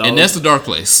 And that's the dark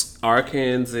place.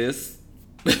 Arkansas.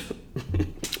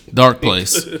 Dark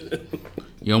place.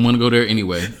 You don't want to go there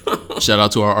anyway. Shout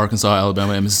out to our Arkansas,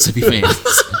 Alabama, and Mississippi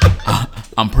fans.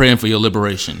 I'm praying for your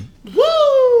liberation.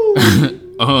 Woo!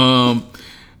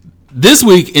 This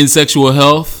week in sexual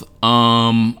health,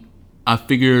 I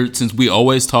figured since we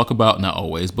always talk about, not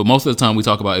always, but most of the time we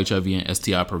talk about HIV and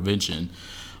STI prevention,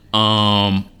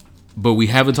 but we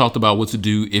haven't talked about what to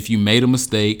do if you made a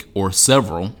mistake or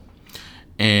several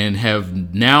and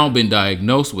have now been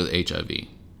diagnosed with HIV.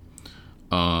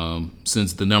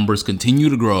 Since the numbers continue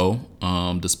to grow,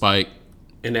 despite...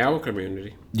 In our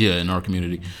community. Yeah, in our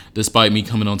community. Despite me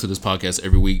coming onto this podcast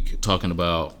every week talking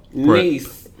about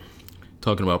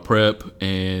PrEP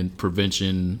and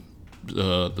prevention,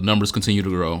 the numbers continue to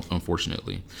grow,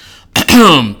 unfortunately.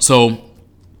 So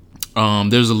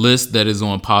there's a list that is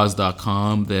on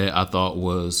pause.com that I thought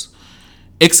was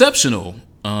exceptional.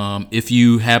 If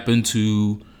you happen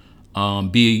to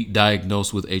be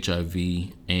diagnosed with HIV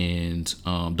and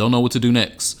don't know what to do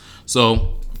next.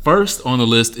 So first on the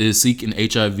list is seek an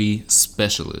HIV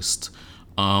specialist.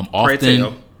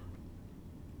 Often,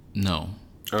 no.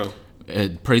 Oh.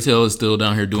 Pray Tell is still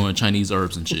down here doing Chinese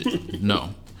herbs and shit.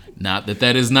 No. Not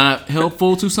that is not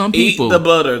helpful to some people. Eat the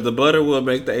butter. The butter will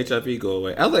make the HIV go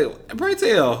away. I was like, Pray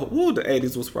Tell, the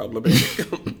 80s was problematic.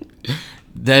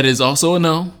 That is also a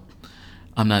no.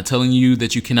 I'm not telling you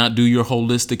that you cannot do your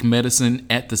holistic medicine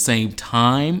at the same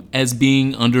time as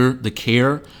being under the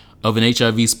care of an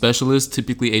HIV specialist.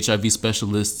 Typically, HIV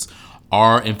specialists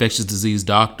are infectious disease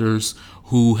doctors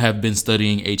who have been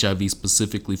studying HIV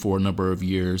specifically for a number of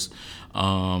years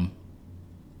and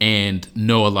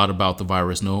know a lot about the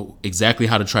virus, know exactly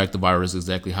how to track the virus,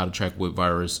 exactly how to track what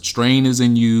virus strain is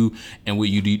in you, and what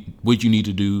you need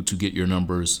to do to get your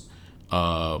numbers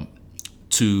to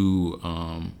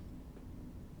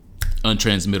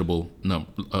untransmittable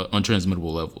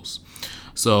levels.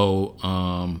 So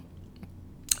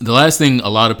the last thing a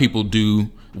lot of people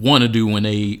do want to do when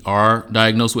they are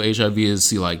diagnosed with HIV is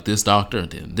see like this doctor and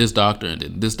then this doctor and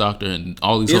then this doctor and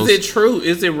all these. Is it true?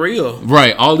 Is it real?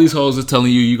 Right, all these hoes are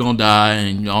telling you're gonna die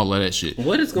and all of that shit.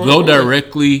 What is going on? Go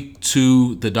directly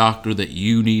to the doctor that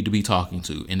you need to be talking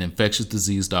to, an infectious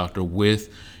disease doctor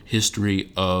with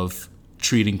history of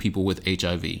treating people with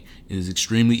HIV. It is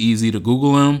extremely easy to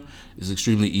Google them. It's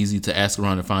extremely easy to ask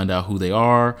around and find out who they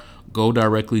are. Go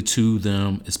directly to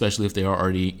them, especially if they are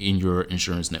already in your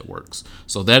insurance networks.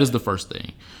 So that is the first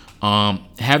thing.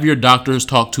 Have your doctors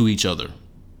talk to each other.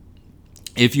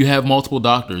 If you have multiple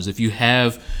doctors, if you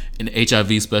have an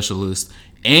HIV specialist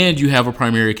and you have a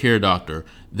primary care doctor,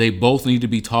 they both need to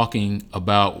be talking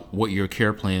about what your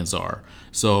care plans are.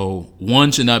 So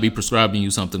one should not be prescribing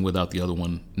you something without the other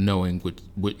one knowing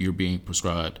what you're being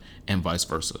prescribed, and vice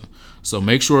versa. So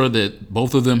make sure that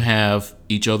both of them have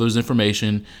each other's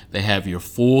information. They have your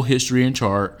full history and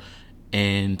chart,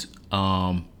 and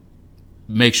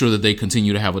make sure that they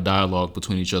continue to have a dialogue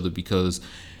between each other, because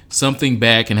something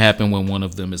bad can happen when one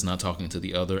of them is not talking to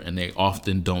the other, and they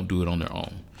often don't do it on their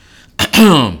own.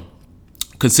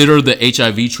 Consider the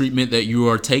HIV treatment that you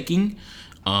are taking.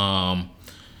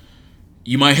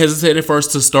 You might hesitate at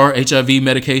first to start HIV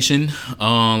medication.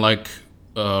 Like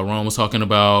Ron was talking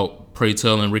about, Pray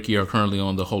Tell and Ricky are currently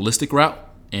on the holistic route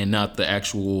and not the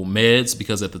actual meds,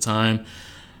 because at the time,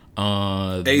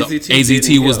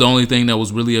 AZT was the only thing that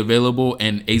was really available,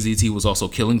 and AZT was also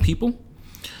killing people.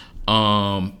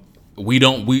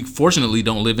 We fortunately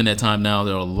don't live in that time now.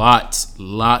 There are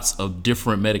lots of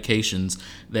different medications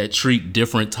that treat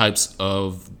different types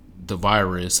of the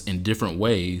virus in different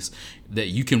ways, that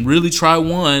you can really try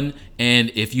one,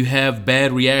 and if you have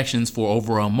bad reactions for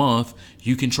over a month,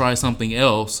 you can try something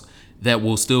else that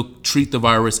will still treat the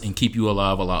virus and keep you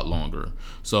alive a lot longer.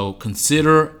 So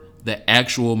consider the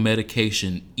actual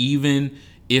medication, even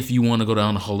if you want to go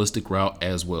down the holistic route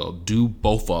as well. Do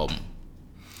both of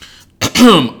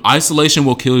them. Isolation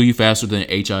will kill you faster than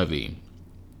HIV.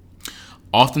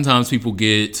 Oftentimes people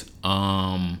get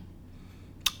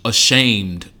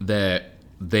ashamed that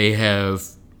they have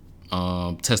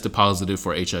tested positive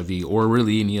for HIV, or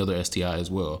really any other STI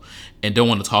as well, and don't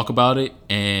want to talk about it,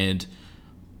 and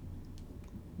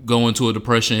go into a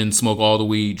depression, smoke all the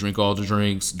weed, drink all the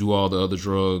drinks, do all the other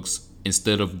drugs,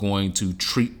 instead of going to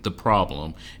treat the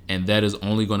problem. And that is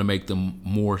only going to make them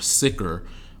more sicker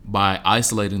by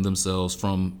isolating themselves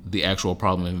from the actual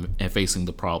problem and facing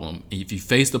the problem. If you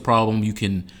face the problem, you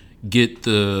can get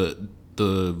the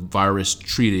virus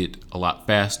treated a lot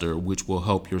faster, which will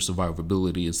help your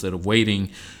survivability, instead of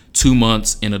waiting 2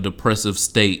 months in a depressive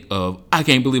state of, I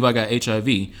can't believe I got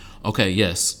HIV. Okay,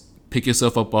 yes, pick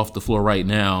yourself up off the floor right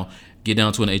now, get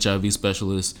down to an HIV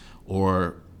specialist,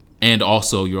 and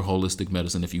also your holistic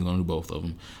medicine if you're going to do both of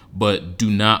them. But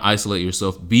do not isolate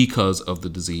yourself because of the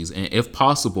disease. And if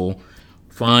possible,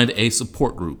 find a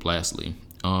support group. Lastly,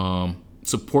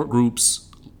 support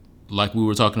groups, like we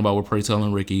were talking about with Pray Tell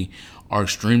and Ricky, are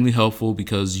extremely helpful,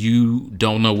 because you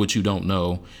don't know what you don't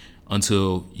know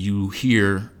until you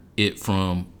hear it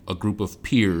from a group of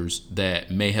peers that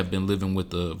may have been living with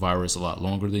the virus a lot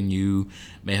longer than you,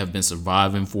 may have been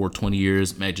surviving for 20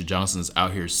 years. Magic Johnson's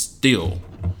out here still.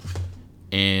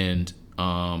 And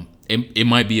it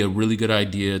might be a really good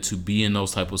idea to be in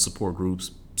those type of support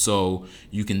groups, so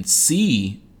you can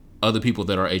see other people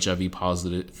that are HIV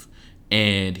positive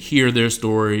and hear their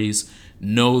stories,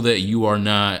 know that you are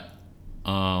not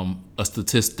a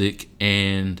statistic,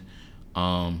 and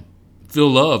feel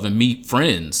love and meet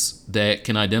friends that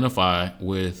can identify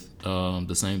with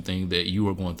the same thing that you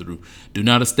are going through. Do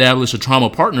not establish a trauma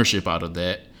partnership out of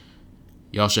that.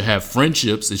 Y'all should have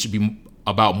friendships. It should be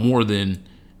about more than,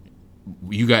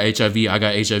 you got HIV, I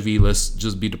got HIV, let's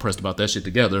just be depressed about that shit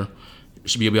together. It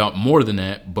should be about more than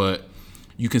that, but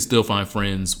you can still find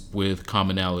friends with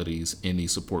commonalities in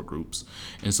these support groups.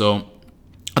 And so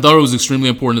I thought it was extremely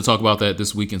important to talk about that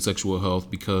this week in sexual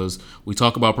health, because we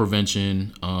talk about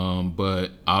prevention,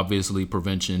 but obviously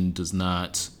prevention does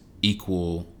not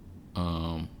equal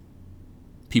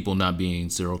people not being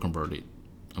seroconverted,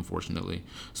 unfortunately.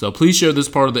 So please share this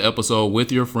part of the episode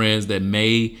with your friends that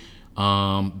may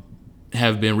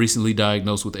have been recently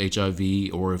diagnosed with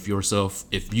HIV, or if you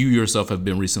yourself have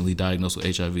been recently diagnosed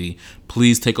with HIV,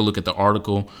 please take a look at the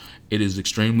article. It is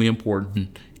extremely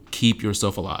important. Keep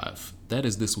yourself alive. That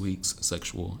is this week's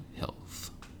sexual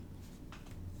health.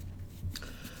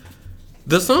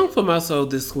 The song for my soul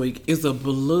this week is a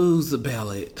blues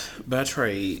ballad by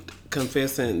Trade,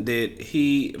 confessing that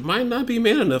he might not be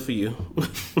man enough for you.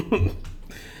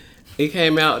 It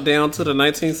came out down to the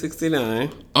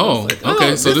 1969. Oh,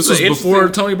 okay. So this was before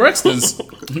Tony Braxton's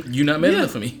 "You Not Man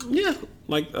Enough for Me." Yeah,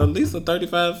 like at least a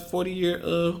 35, 40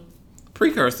 year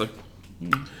precursor.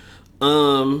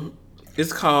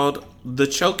 It's called "The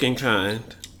Choking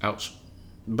Kind" Ouch.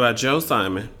 by Joe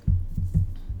Simon.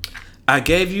 I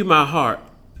gave you my heart,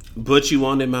 but you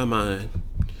wanted my mind.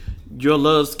 Your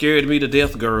love scared me to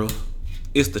death, girl.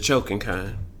 It's the choking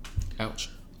kind. Ouch.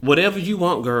 Whatever you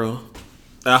want, girl,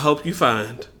 I hope you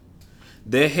find.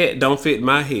 That hat don't fit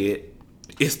my head.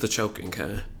 It's the choking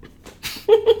kind.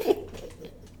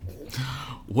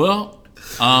 Well,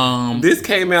 This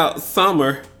came out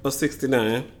summer of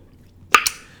 '69.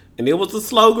 And it was a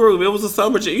slow groove. It was a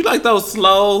summer jam. You like those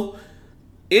slow.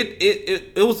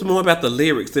 It was more about the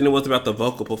lyrics than it was about the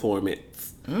vocal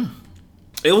performance.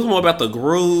 It was more about the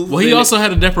groove. well, he also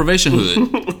had a deprivation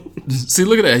hood. See,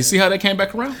 look at that. You see how that came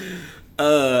back around?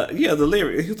 Yeah, the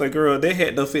lyric. He was like, "Girl, that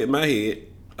hat don't fit my head."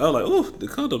 I was like, "Ooh, the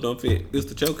condom don't fit. It's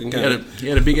the choking kind." He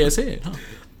had a big ass head.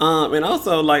 Huh? And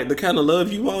also like the kind of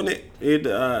love you wanted.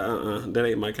 That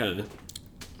ain't my kind.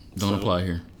 Don't apply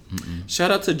here.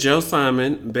 Shout out to Joe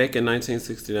Simon back in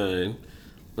 1969.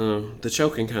 The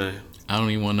choking kind. I don't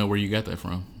even want to know where you got that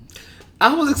from.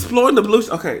 I was exploring the blues.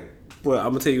 Okay, well,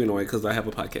 I'm gonna tell you anyway because I have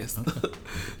a podcast. Okay.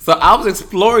 So I was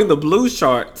exploring the blues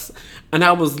charts, and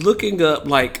I was looking up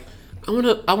like I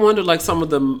wonder like some of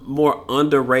the more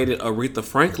underrated Aretha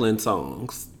Franklin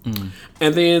songs,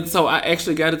 and then so I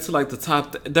actually got it to like the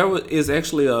top. Is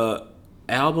actually a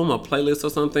album, a playlist or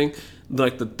something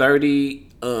like the 30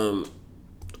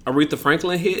 Aretha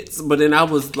Franklin hits. But then I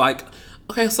was like,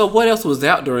 okay, so what else was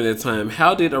out during that time?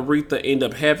 How did Aretha end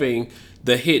up having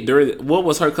the hit during? What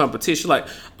was her competition? Like,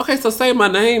 okay, so Say My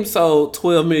Name sold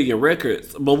 12 million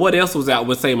records, but what else was out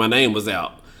when Say My Name was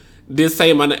out? Was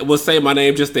Say My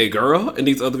Name just that girl, and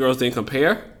these other girls didn't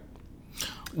compare?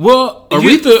 Well,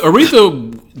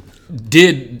 Aretha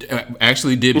did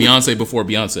Beyonce before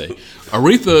Beyonce.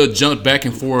 Aretha jumped back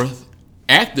and forth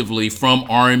actively from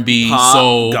R&B,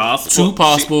 soul, gospel, to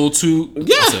possible, to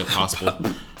I said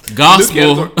possible.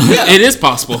 Gospel. Yeah. It is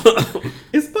possible.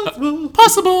 It's possible.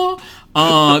 Possible.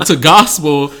 To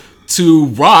gospel, to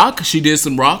rock. She did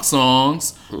some rock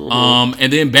songs.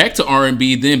 And then back to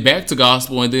R&B, then back to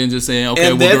gospel, and then just saying,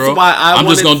 okay, And well, that's girl, why I'm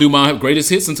just gonna do my greatest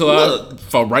hits until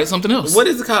I write something else. What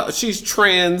is it called? She's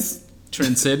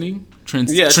Transcending?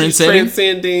 she's Transcending?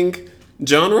 transcending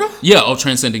genre. Yeah,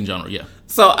 transcending genre, yeah.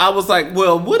 So I was like,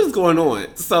 well, what is going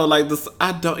on? So like this,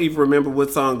 I don't even remember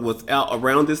what song was out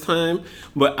around this time,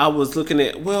 but I was looking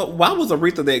at, well, why was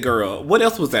Aretha that girl? What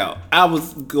else was out? I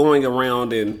was going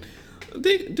around and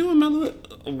doing my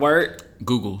little work.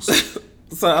 Googles.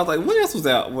 So I was like, what else was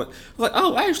out? I was like,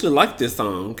 oh, I actually like this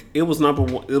song. It was number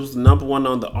one. It was number one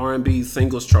on the R&B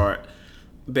singles chart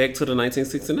back to the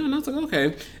 1969. I was like,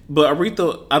 okay. But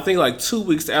Aretha, I think like 2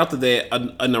 weeks after that,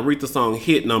 an Aretha song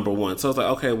hit number one. So I was like,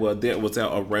 okay, well, that was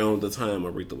out around the time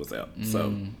Aretha was out.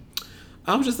 So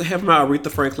I was just having my Aretha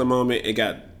Franklin moment. It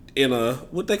got in a,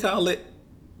 what they call it?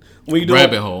 When you do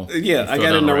rabbit hole. Yeah, I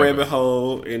got in a rabbit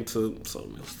hole into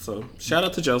something else. So shout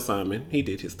out to Joe Simon. He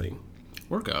did his thing.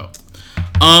 Workout.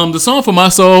 The song For My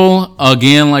Soul,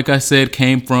 again, like I said,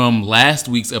 came from last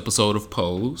week's episode of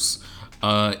Pose.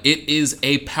 It is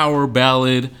a power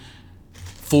ballad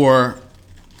for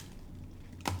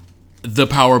the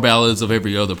power ballads of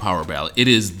every other power ballad. It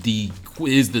is the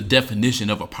definition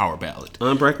of a power ballad.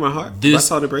 Unbreak My Heart? That's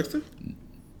how it breaks it?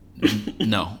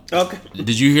 No. Okay.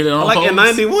 Did you hear that on like Pose? in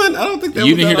 91? I don't think that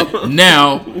You was didn't hear that.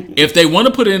 Now, if they want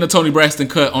to put it in a Tony Braxton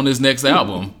cut on this next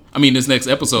album, this next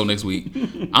episode next week,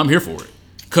 I'm here for it.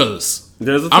 Cause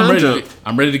there's a time jump.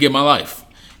 I'm ready to get my life.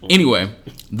 Anyway,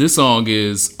 this song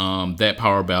is that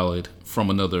power ballad from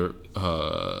another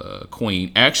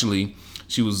queen. Actually,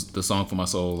 she was the song For My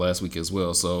Soul last week as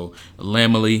well. So,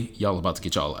 Lamely, y'all about to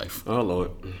get y'all life. Oh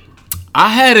Lord. I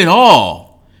had it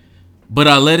all, but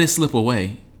I let it slip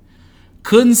away.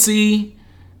 Couldn't see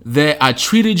that I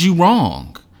treated you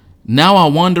wrong. Now I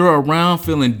wander around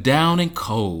feeling down and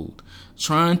cold,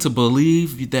 trying to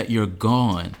believe that you're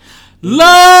gone.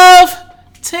 Love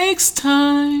takes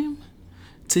time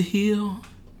to heal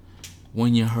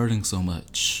when you're hurting so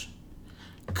much.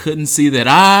 Couldn't see that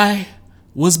I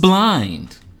was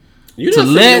blind to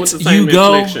let you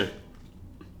go.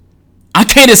 I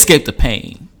can't escape the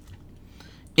pain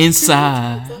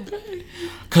inside.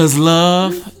 'Cause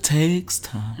love takes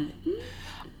time.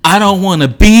 I don't want to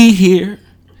be here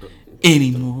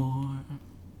anymore.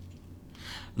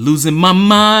 Losing my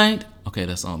mind. Okay,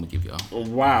 that's all I'm going to give y'all.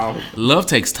 Wow. Love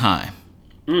Takes Time.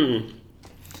 Came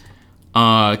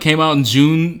out in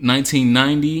June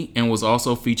 1990 and was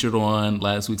also featured on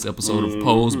last week's episode of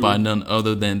Pose by none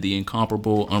other than the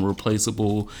incomparable,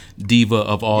 unreplaceable diva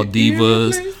of all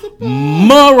divas,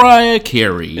 Mariah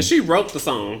Carey. And she wrote the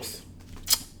songs,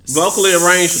 vocally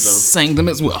arranged them, sang them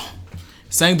as well.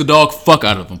 Sang the dog fuck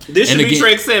out of them. This should be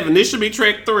track 7. This should be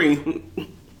track 3.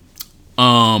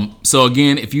 So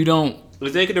again, if you don't,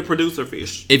 executive producer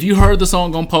fish. if you heard the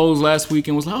song on Pose last week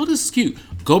and was like, oh, this is cute,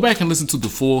 go back and listen to the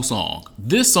full song.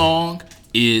 This song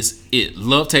is it.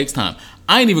 Love Takes Time.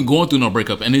 I ain't even going through no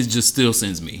breakup, and it just still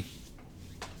sends me.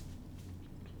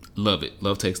 Love it.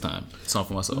 Love Takes Time. Song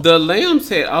for myself. The Lambs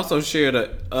had also shared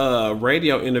a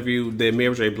radio interview that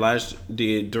Mary J. Blige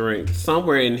did during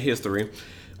somewhere in history,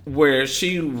 where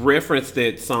she referenced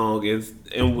that song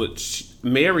in which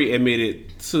Mary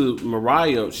admitted to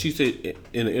Mariah. She said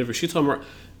in the interview, she told Mariah,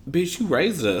 "Bitch, you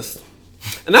raised us,"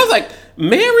 and I was like,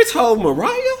 "Mary told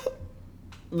Mariah?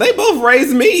 They both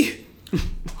raised me.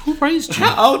 Who raised you?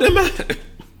 How old am I?"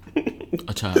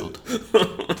 A child.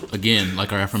 Again,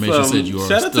 like our affirmation said, you are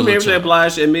shout out to still a Mary J. child.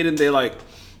 Blige admitting that like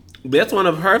that's one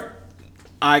of her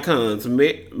icons.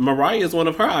 Mariah is one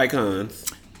of her icons.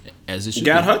 As it should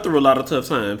Got be. her through a lot of tough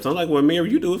times. So I'm like, well,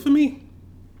 Mary, you do it for me.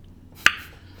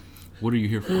 What are you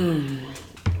here for?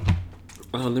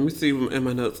 Let me see in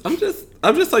my notes. I'm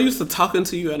just so used to talking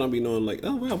to you. I don't be knowing like,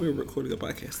 oh wow, we're recording a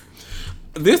podcast.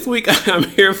 This week I'm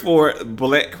here for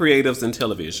Black creatives in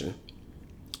television.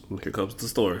 Here comes the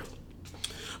story.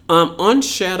 On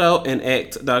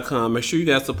shadowandact.com, make sure you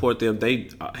guys support them. They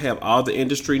have all the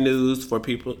industry news for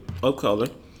people of color.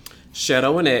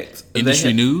 Shadow and Act.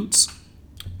 Industry nudes?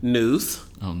 News.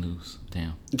 Oh, news.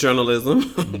 Damn.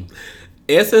 Journalism.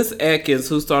 Essence Atkins,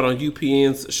 who starred on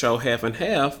UPN's show Half and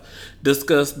Half,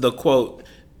 discussed the, quote,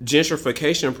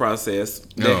 gentrification process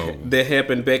that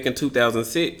happened back in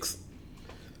 2006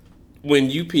 when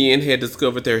UPN had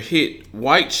discovered their hit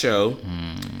White show.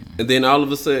 And then all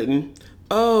of a sudden,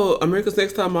 oh, America's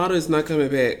Next Top Model is not coming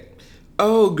back.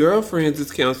 Oh, Girlfriends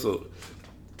is canceled.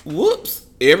 Whoops.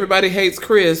 Everybody hates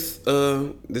Chris.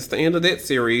 This is the end of that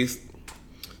series.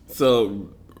 So,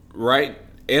 right,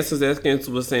 Essence Atkins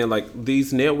was saying, like,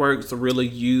 these networks really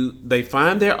they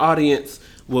find their audience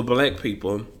with black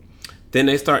people. Then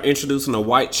they start introducing a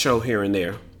white show here and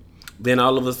there. Then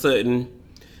all of a sudden,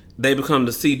 they become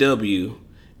the CW.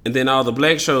 And then all the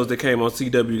black shows that came on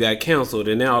CW got canceled.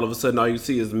 And now all of a sudden, all you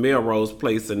see is Melrose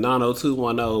Place and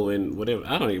 90210 and whatever.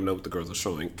 I don't even know what the girls are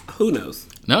showing. Who knows?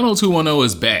 90210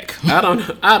 is back.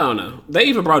 I don't know. They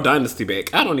even brought Dynasty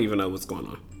back. I don't even know what's going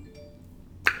on.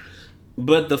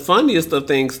 But the funniest of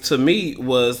things to me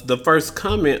was the first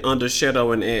comment under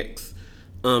Shadow and X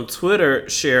Twitter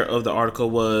share of the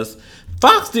article was,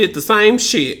 Fox did the same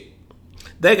shit.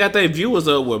 They got their viewers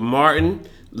up with Martin,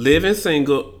 Living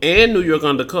Single, and New York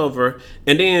Undercover,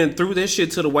 and then threw that shit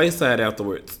to the wayside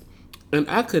afterwards. And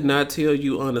I could not tell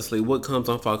you honestly what comes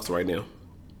on Fox right now.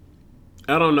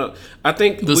 I don't know. I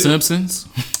think The Simpsons.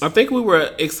 I think we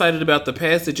were excited about the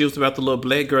passage. It was about the little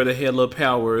black girl that had little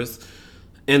powers.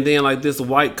 And then like this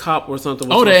white cop or something.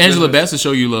 Oh, that Angela Bassett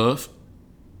show you love.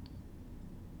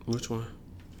 Which one?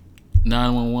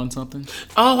 911 something.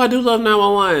 Oh, I do love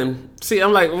 911. See,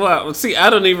 I'm like, wow. See, I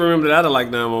don't even remember that I don't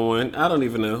like 911. I don't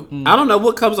even know. I don't know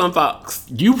what comes on Fox.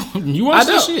 You watch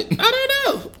that shit? I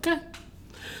don't know. Okay.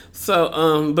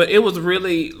 So, but it was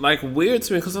really like weird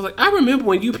to me because I was like, I remember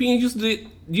when UPN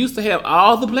used to have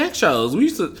all the black shows. We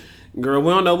used to, girl, we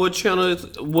don't know what channel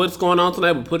what's going on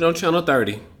tonight, but put it on channel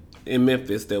 30 in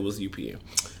Memphis. That was UPN.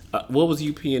 What was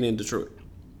UPN in Detroit?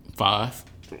 5.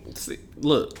 See,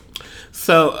 look.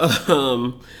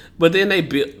 So, but then they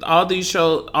built all these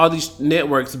shows, all these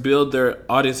networks build their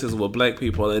audiences with black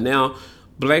people, and now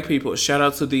black people. Shout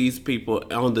out to these people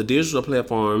on the digital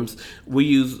platforms. We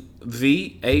use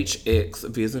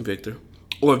VHX, Viz and Victor,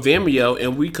 or Vimeo,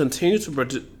 and we continue to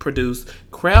produce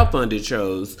crowdfunded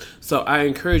shows. So I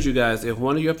encourage you guys, if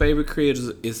one of your favorite creators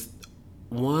is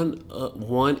one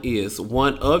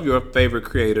of your favorite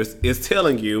creators is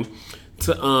telling you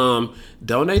to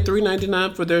donate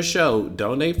 $3.99 for their show,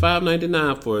 donate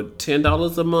 $5.99 for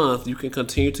 $10 a month. You can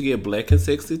continue to get Black and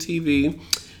Sexy TV.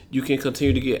 You can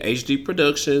continue to get HD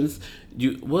Productions.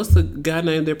 What's the guy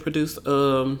name that produced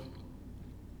the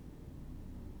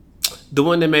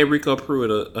one that made Rico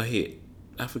Pruitt a hit?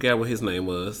 I forgot what his name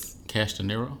was. Cash De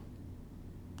Niro.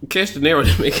 Cash De Niro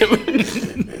didn't make him.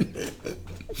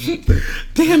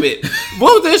 Damn it!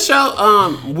 What was that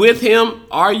show? With him?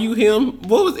 Are you him?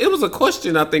 It was a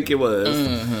question. I think it was.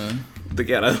 The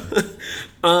ghetto.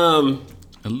 I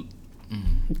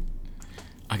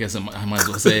guess I might as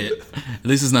well say it. At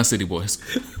least it's not City Boys.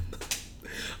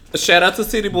 Shout out to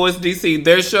City Boys DC.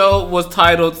 Their show was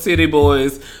titled City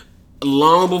Boys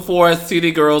long before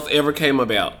City Girls ever came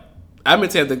about. I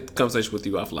meant to have the conversation with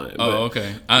you offline. Oh,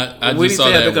 okay. I just saw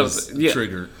that was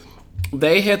triggered.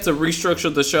 They had to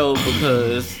restructure the show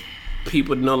because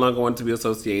people no longer wanted to be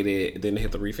associated. Then they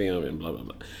had to refilm and blah blah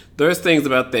blah. There's things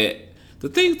about that. The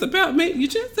things about me, you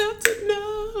just have to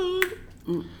know.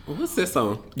 What's this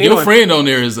song? Your Anyway. friend on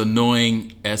there is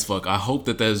annoying as fuck. I hope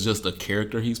that that's just a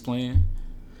character he's playing.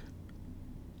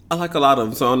 I like a lot of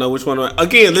them, so I don't know which one.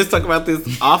 Again, let's talk about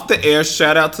this off the air.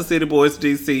 Shout out to City Boys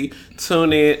DC.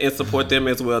 Tune in and support them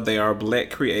as well. They are black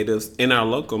creatives in our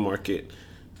local market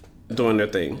doing their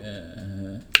thing.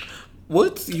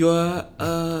 What's your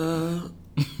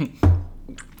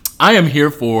I am here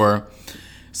for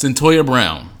Centoya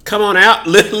Brown. come on out?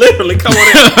 Literally, come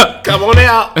on out. Come on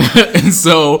out. And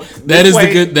so that is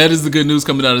way. the good news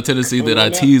coming out of Tennessee that I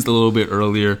teased a little bit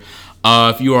earlier.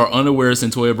 If you are unaware,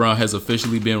 Centoya Brown has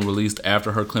officially been released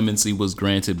after her clemency was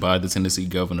granted by the Tennessee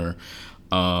governor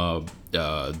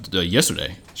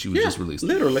yesterday. She was just released.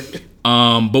 Literally.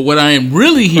 But what I am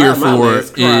really here Cry, my for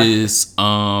legs, cry. is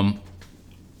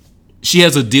she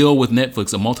has a deal with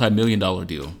Netflix, a multi-million-dollar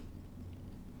deal.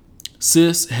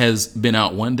 Sis has been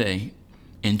out one day,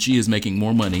 and she is making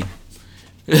more money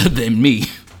than me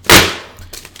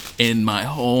in my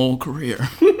whole career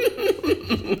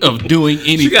of doing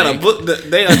anything. She got a book.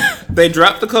 They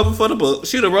dropped the cover for the book.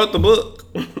 She done wrote the book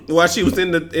while she was in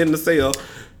the cell.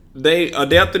 They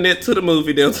adapted it to the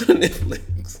movie down to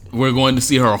Netflix. We're going to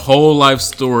see her whole life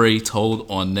story told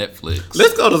on Netflix.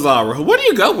 Let's go to Zara. Where do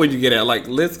you go when you get out? Like,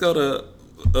 let's go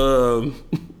to.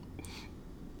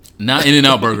 Not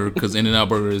In-N-Out Burger, because In-N-Out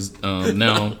Burger is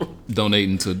now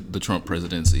donating to the Trump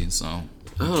presidency. So I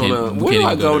don't know. Where do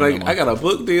I go? When I got a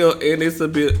book deal and it's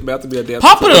about to be adapted.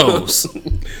 Papa Do's.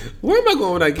 Where am I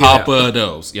going when I get out? Papa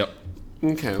Do's. Yep.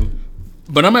 Okay.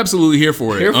 But I'm absolutely here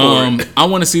for it. Here for it. I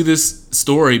want to see this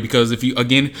story because if you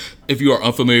are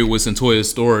unfamiliar with Centoya's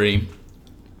story,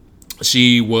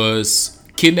 she was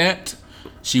kidnapped,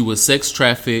 she was sex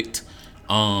trafficked,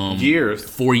 for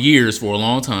years, for a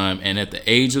long time, and at the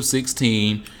age of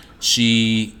 16,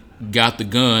 she got the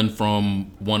gun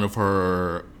from one of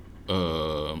her.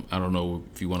 I don't know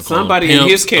if you want to call somebody them in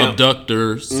pimps, his camp,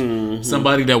 abductors,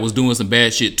 somebody that was doing some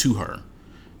bad shit to her.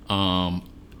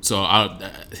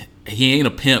 He ain't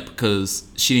a pimp because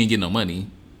she didn't get no money.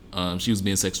 She was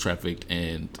being sex trafficked,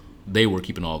 and they were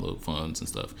keeping all the funds and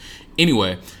stuff.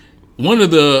 Anyway,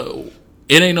 it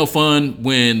ain't no fun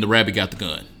when the rabbit got the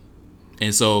gun.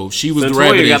 And so she was the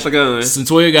rabbit. Centoya got the gun.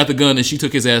 Centoya got the gun, and she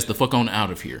took his ass the fuck on out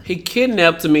of here. He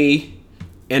kidnapped me,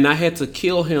 and I had to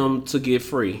kill him to get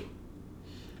free.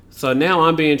 So now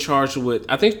I'm being charged with.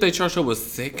 I think they charged her with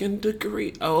second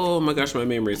degree. Oh my gosh, my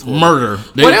memory is horrible. Murder.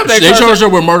 They They charged her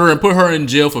with murder and put her in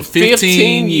jail for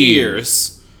 15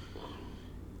 years.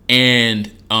 And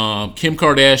Kim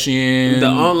Kardashian, The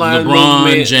online LeBron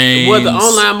movement. James, Well, the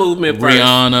online movement first.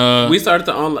 Rihanna. We started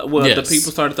the online. Well, Yes. the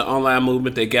people started the online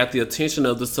movement. They got the attention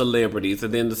of the celebrities,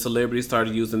 and then the celebrities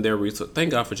started using their resources.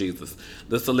 Thank God for Jesus.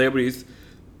 The celebrities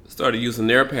started using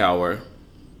their power.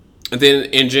 And then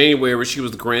in January, she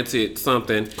was granted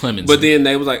something. Clemency. But then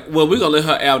they was like, well, we're going to let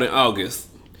her out in August.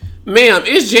 Ma'am,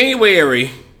 it's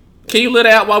January. Can you let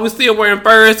her out while we're still wearing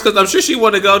furs? Because I'm sure she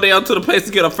want to go down to the place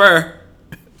to get a fur.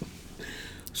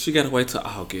 She got to wait till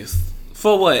August.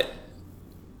 For what?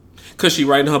 Because she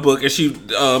writing her book and she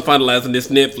finalizing this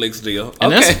Netflix deal.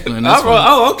 And okay. that's fine.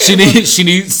 Oh, okay. She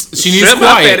needs Shut my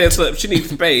fat quiet. ass up. She needs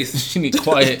space. She needs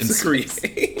quiet and Space.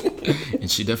 and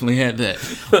she definitely had that.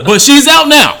 But she's out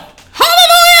now.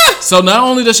 Hallelujah! So not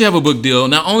only does she have a book deal,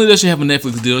 not only does she have a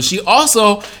Netflix deal, she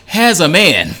also has a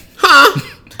man. Huh?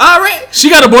 All right. She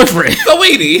got a boyfriend.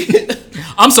 Sweetie.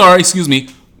 I'm sorry, excuse me,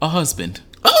 a husband.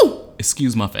 Oh.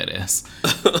 Excuse my fat ass.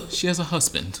 She has a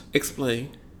husband.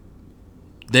 Explain.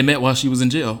 They met while she was in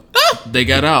jail. They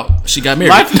got out. She got married.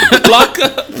 Life lock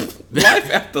up.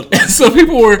 Life after life. So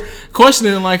people were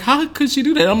questioning, like, how could she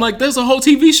do that? I'm like, there's a whole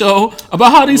TV show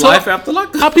about how these Life after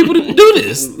lock how up. people do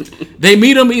this. They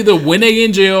meet them either when they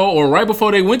in jail or right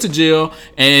before they went to jail,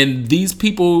 and these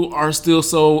people are still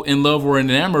so in love or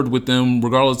enamored with them,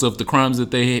 regardless of the crimes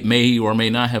that they may or may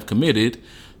not have committed.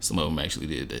 Some of them actually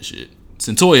did that shit.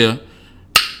 Centoya.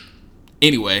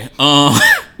 Anyway, got a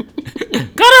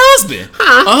husband.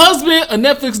 A husband, a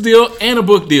Netflix deal, and a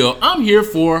book deal. I'm here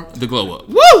for the glow up.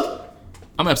 Woo!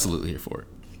 I'm absolutely here for it.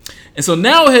 And so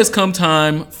now it has come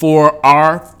time for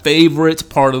our favorite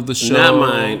part of the show. Not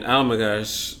mine. Oh my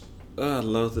gosh. Oh, I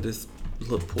love this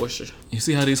little portion. You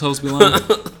see how these hosts be lying?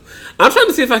 I'm trying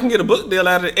to see if I can get a book deal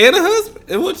out of it and a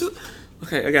husband.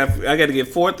 Okay, I got to get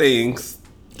 4 things.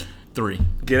 3.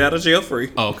 Get out of jail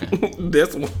free. Oh, okay.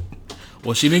 That's one.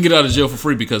 Well, she didn't get out of jail for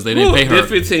free because they didn't pay her. Did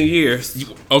 15 years.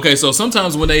 Okay, so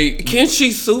sometimes when they Can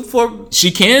she sue for? she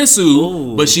can sue,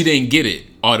 Ooh. but she didn't get it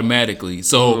automatically.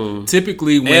 So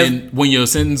typically, when your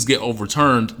sentence get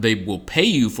overturned, they will pay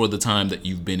you for the time that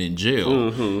you've been in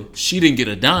jail. She didn't get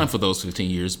a dime for those 15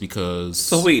 years because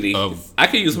Sweetie, of I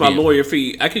could use my being- lawyer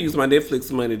fee. I could use my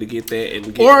Netflix money to get that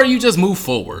and get. Or you just move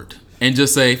forward and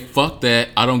just say, "Fuck that!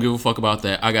 I don't give a fuck about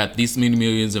that. I got these many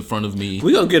millions in front of me."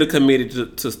 We're going to get a committee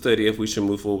to study if we should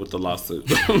move forward with the lawsuit.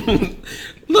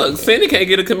 Look, Sandy can't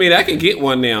get a committee. I can get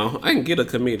one now. I can get a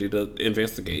committee to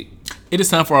investigate. It is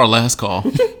time for our last call.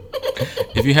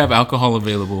 If you have alcohol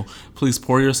available, please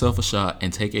pour yourself a shot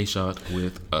and take a shot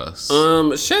with us.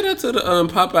 Shout out to the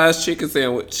Popeyes chicken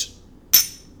sandwich.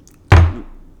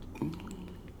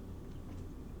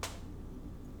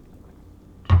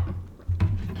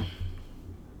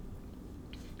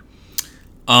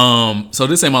 So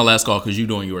this ain't my last call because you're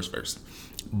doing yours first.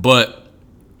 But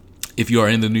if you are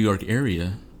in the New York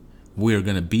area, we're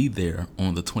gonna be there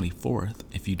on the 24th.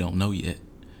 If you don't know yet,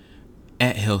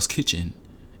 at Hell's Kitchen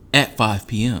at 5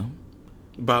 p.m.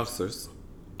 Boxers.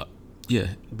 Yeah,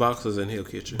 Boxers in Hell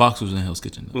Kitchen. Boxers in Hell's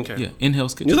Kitchen. Okay. Yeah, in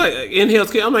Hell's Kitchen. You're like, in Hell's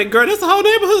Kitchen. I'm like, girl, that's the whole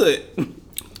neighborhood.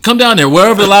 Come down there,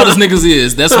 wherever the loudest niggas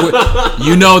is. That's what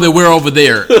you know that we're over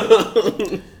there.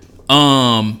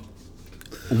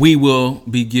 We will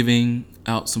be giving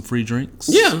out some free drinks.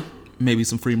 Yeah. Maybe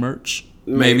some free merch.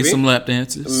 Maybe. Maybe some lap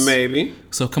dances. Maybe.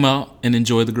 So come out and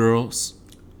enjoy the girls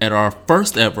at our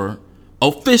first ever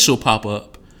official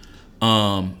pop-up.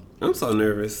 I'm so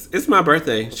nervous. It's my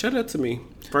birthday. Shout out to me.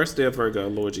 First day of Virgo,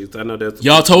 Lord Jesus. I know that's...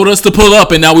 Y'all told us to pull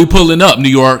up and now we pulling up, New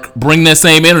York. Bring that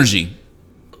same energy.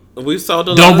 We sold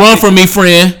a lot Don't of run tickets. from me,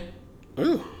 friend.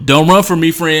 Ooh. Don't run from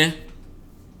me, friend.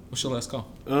 What's your last call?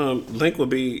 Link will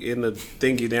be in the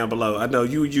thingy down below. I know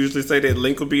you usually say that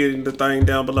link will be in the thing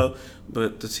down below,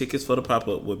 but the tickets for the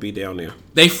pop-up will be down there.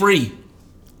 They free.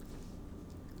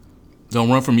 Don't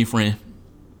run from me, friend.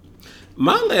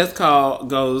 My last call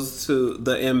goes to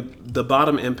the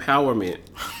bottom empowerment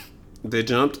that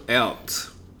jumped out.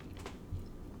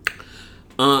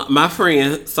 My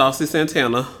friend Saucy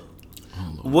Santana.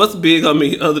 What's big on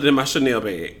me other than my Chanel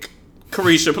bag?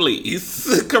 Carisha, please.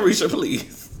 Carisha,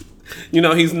 please. You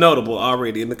know, he's notable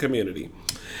already in the community.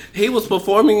 He was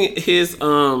performing his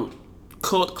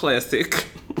cult classic,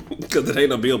 because it ain't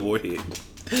no Billboard hit.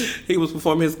 He was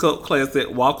performing his cult classic,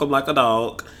 Walk 'Em Like a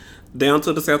Dog, down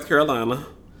to the South Carolina,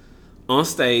 on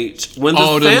stage. When the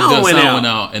sound went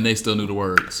out, and they still knew the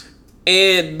words.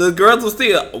 and the girls were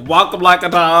still, walk 'em like a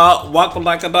dog, walk 'em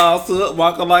like a dog, son,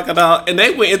 walk 'em like a dog. And they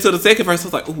went into the second verse. I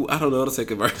was like, ooh, I don't know the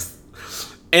second verse.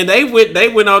 And they went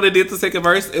on and did the second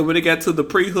verse. And when it got to the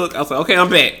pre-hook, I was like, okay, I'm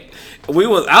back.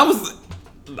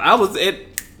 I was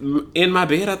in my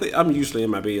bed. I think I'm usually in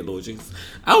my bed, Lord Jesus.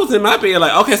 I was in my bed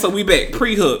like, okay, so we back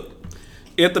pre-hook.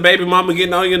 If the baby mama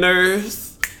getting on your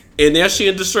nerves, and now she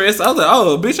in distress, I was like,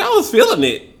 oh, bitch, I was feeling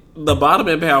it. The bottom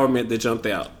empowerment that jumped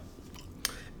out,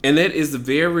 and that is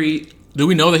very Do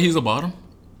we know that he's a bottom?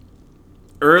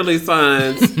 early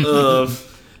signs of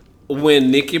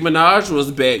when Nicki Minaj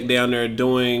was back down there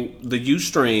doing the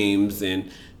Ustreams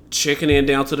and checking in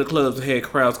down to the clubs and had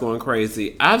crowds going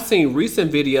crazy. I've seen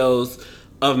recent videos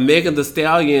of Megan Thee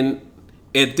Stallion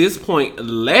at this point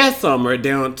last summer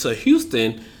down to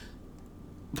Houston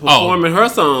performing her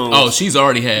songs. Oh, she's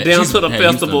already had Down she's to the had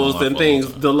Houston festivals on and for a things,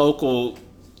 long time. the local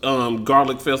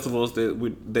garlic festivals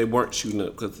that they weren't shooting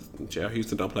up because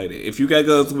Houston don't play that. If you got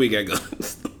guns, we got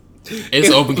guns. It's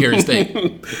open carry state.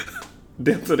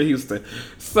 Down to the Houston.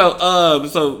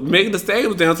 So Megan Thee Stallion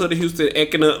was down to the Houston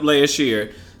acting up last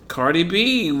year. Cardi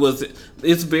B was.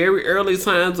 It's very early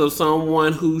signs of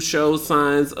someone who shows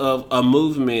signs of a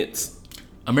movement.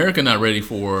 America not ready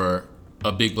for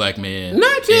a big black man.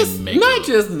 Not just in makeup.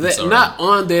 that. Sorry. Not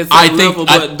on that I same think- level,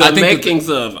 I- but the I think that makings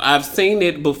of. I've seen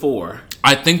it before.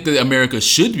 I think that America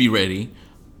should be ready.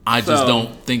 I just So-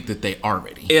 don't think that they are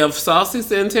ready. If Saucy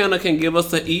Santana can give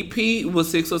us an EP with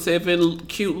 6 or 7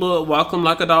 cute little "Walk 'Em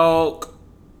Like a Dog"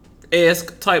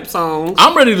 esque type songs,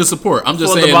 I'm ready to support. I'm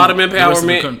just For the saying. bottom rest of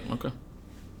the empowerment. okay.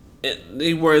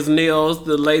 he wears nails.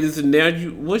 The ladies in there,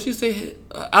 what you say?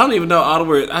 I don't even know all the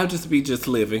words. I'd just be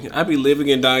living. I'd be living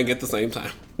and dying at the same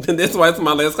time. And that's why it's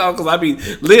my last call, because I'd be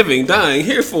living, dying,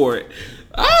 here for it.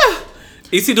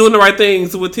 Is he doing the right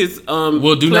things with his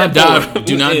Well, do not die. platform?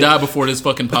 Do not Yeah. die before this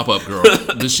fucking pop up, girl.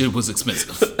 This shit was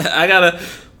expensive. I gotta.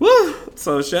 Woo.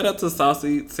 So shout out to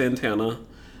Saucy Santana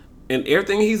and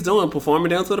everything he's doing, performing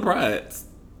down to the prides.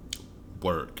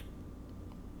 Work.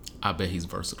 I bet he's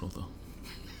versatile though.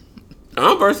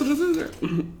 I'm versatile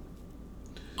too.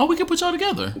 Oh, we can put y'all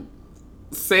together.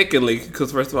 Secondly,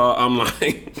 because first of all, I'm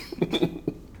like,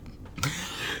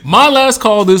 My last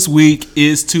call this week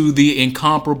is to the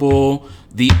incomparable,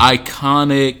 the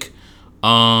iconic,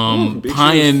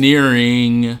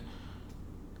 pioneering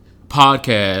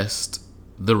podcast,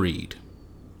 The Read.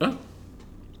 The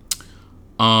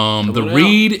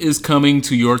Read is coming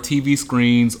to your TV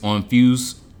screens on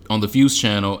the Fuse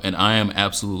channel, and I am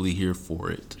absolutely here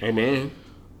for it. amen.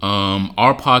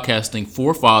 Our podcasting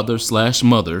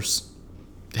forefathers/mothers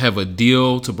have a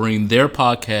deal to bring their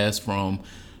podcast from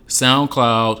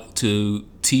SoundCloud to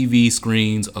TV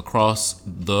screens across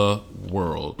the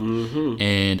world.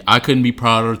 And I couldn't be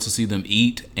prouder to see them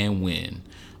eat and win.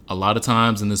 A lot of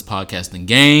times in this podcasting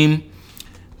game,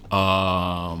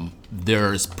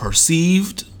 there's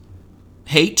perceived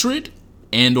hatred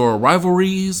and or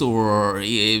rivalries or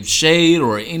shade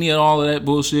or any and all of that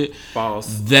bullshit.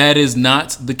 False. That is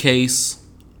not the case.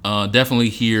 Definitely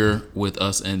here with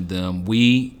us and them.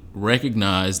 We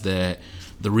recognize that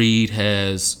The Read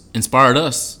has inspired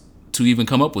us to even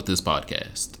come up with this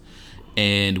podcast.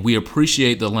 And we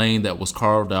appreciate the lane that was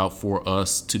carved out for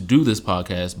us to do this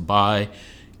podcast by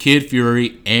Kid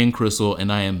Fury and Crystal. And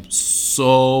I am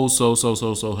so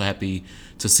happy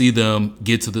to see them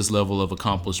get to this level of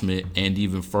accomplishment and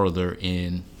even further.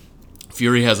 And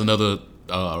Fury has another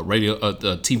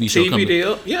TV show coming.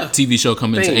 TV show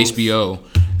coming to HBO.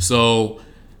 So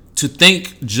to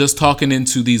think just talking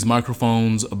into these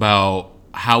microphones about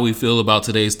how we feel about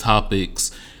today's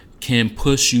topics can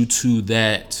push you to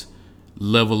that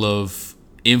level of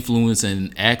influence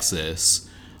and access,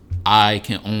 I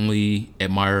can only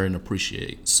admire and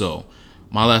appreciate. So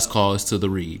my last call is to The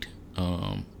Read.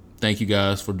 Thank you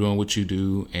guys for doing what you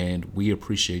do, and we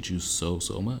appreciate you so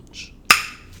much.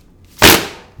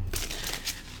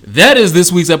 That is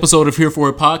this week's episode of Here For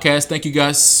It Podcast. Thank you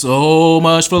guys so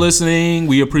much for listening.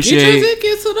 We appreciate Get your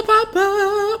tickets to the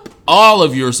pop-up. All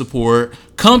of your support.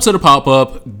 Come to the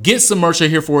pop-up. Get some merch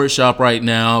at Here For It shop right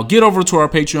now. Get over to our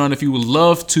Patreon if you would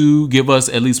love to give us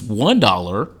at least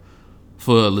 $1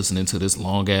 for listening to this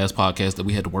long-ass podcast that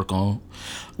we had to work on.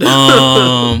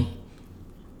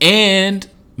 And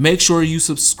make sure you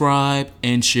subscribe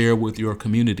and share with your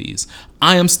communities.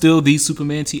 I am still the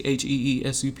Superman,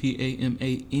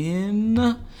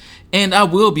 TheeSupaman, and I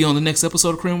will be on the next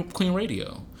episode of Clean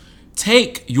Radio.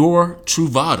 Take your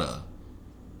Truvada.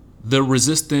 The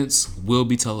resistance will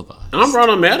be televised. I'm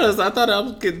Ronald Matters. I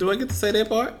thought do I get to say that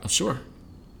part? Sure.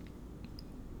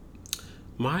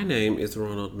 My name is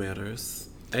Ronald Matters,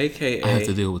 a.k.a. I have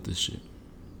to deal with this shit.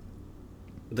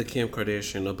 The Kim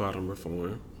Kardashian of Bottom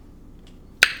Reform.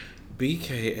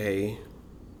 BKA.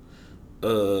 I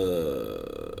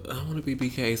want to be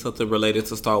BKA something related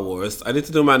to Star Wars. I need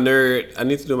to do my nerd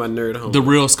homework. The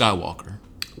real Skywalker.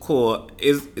 Cool.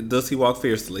 Does he walk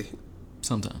fiercely?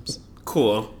 Sometimes.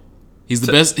 Cool. He's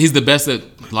the best. He's the best at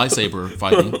lightsaber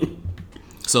fighting.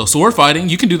 So sword fighting,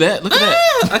 you can do that. Look at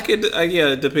that. I could. Yeah,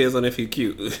 it depends on if he's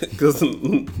cute. Because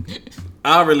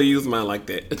I really use mine like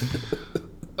that.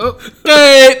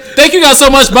 Okay. Thank you guys so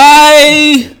much.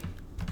 Bye.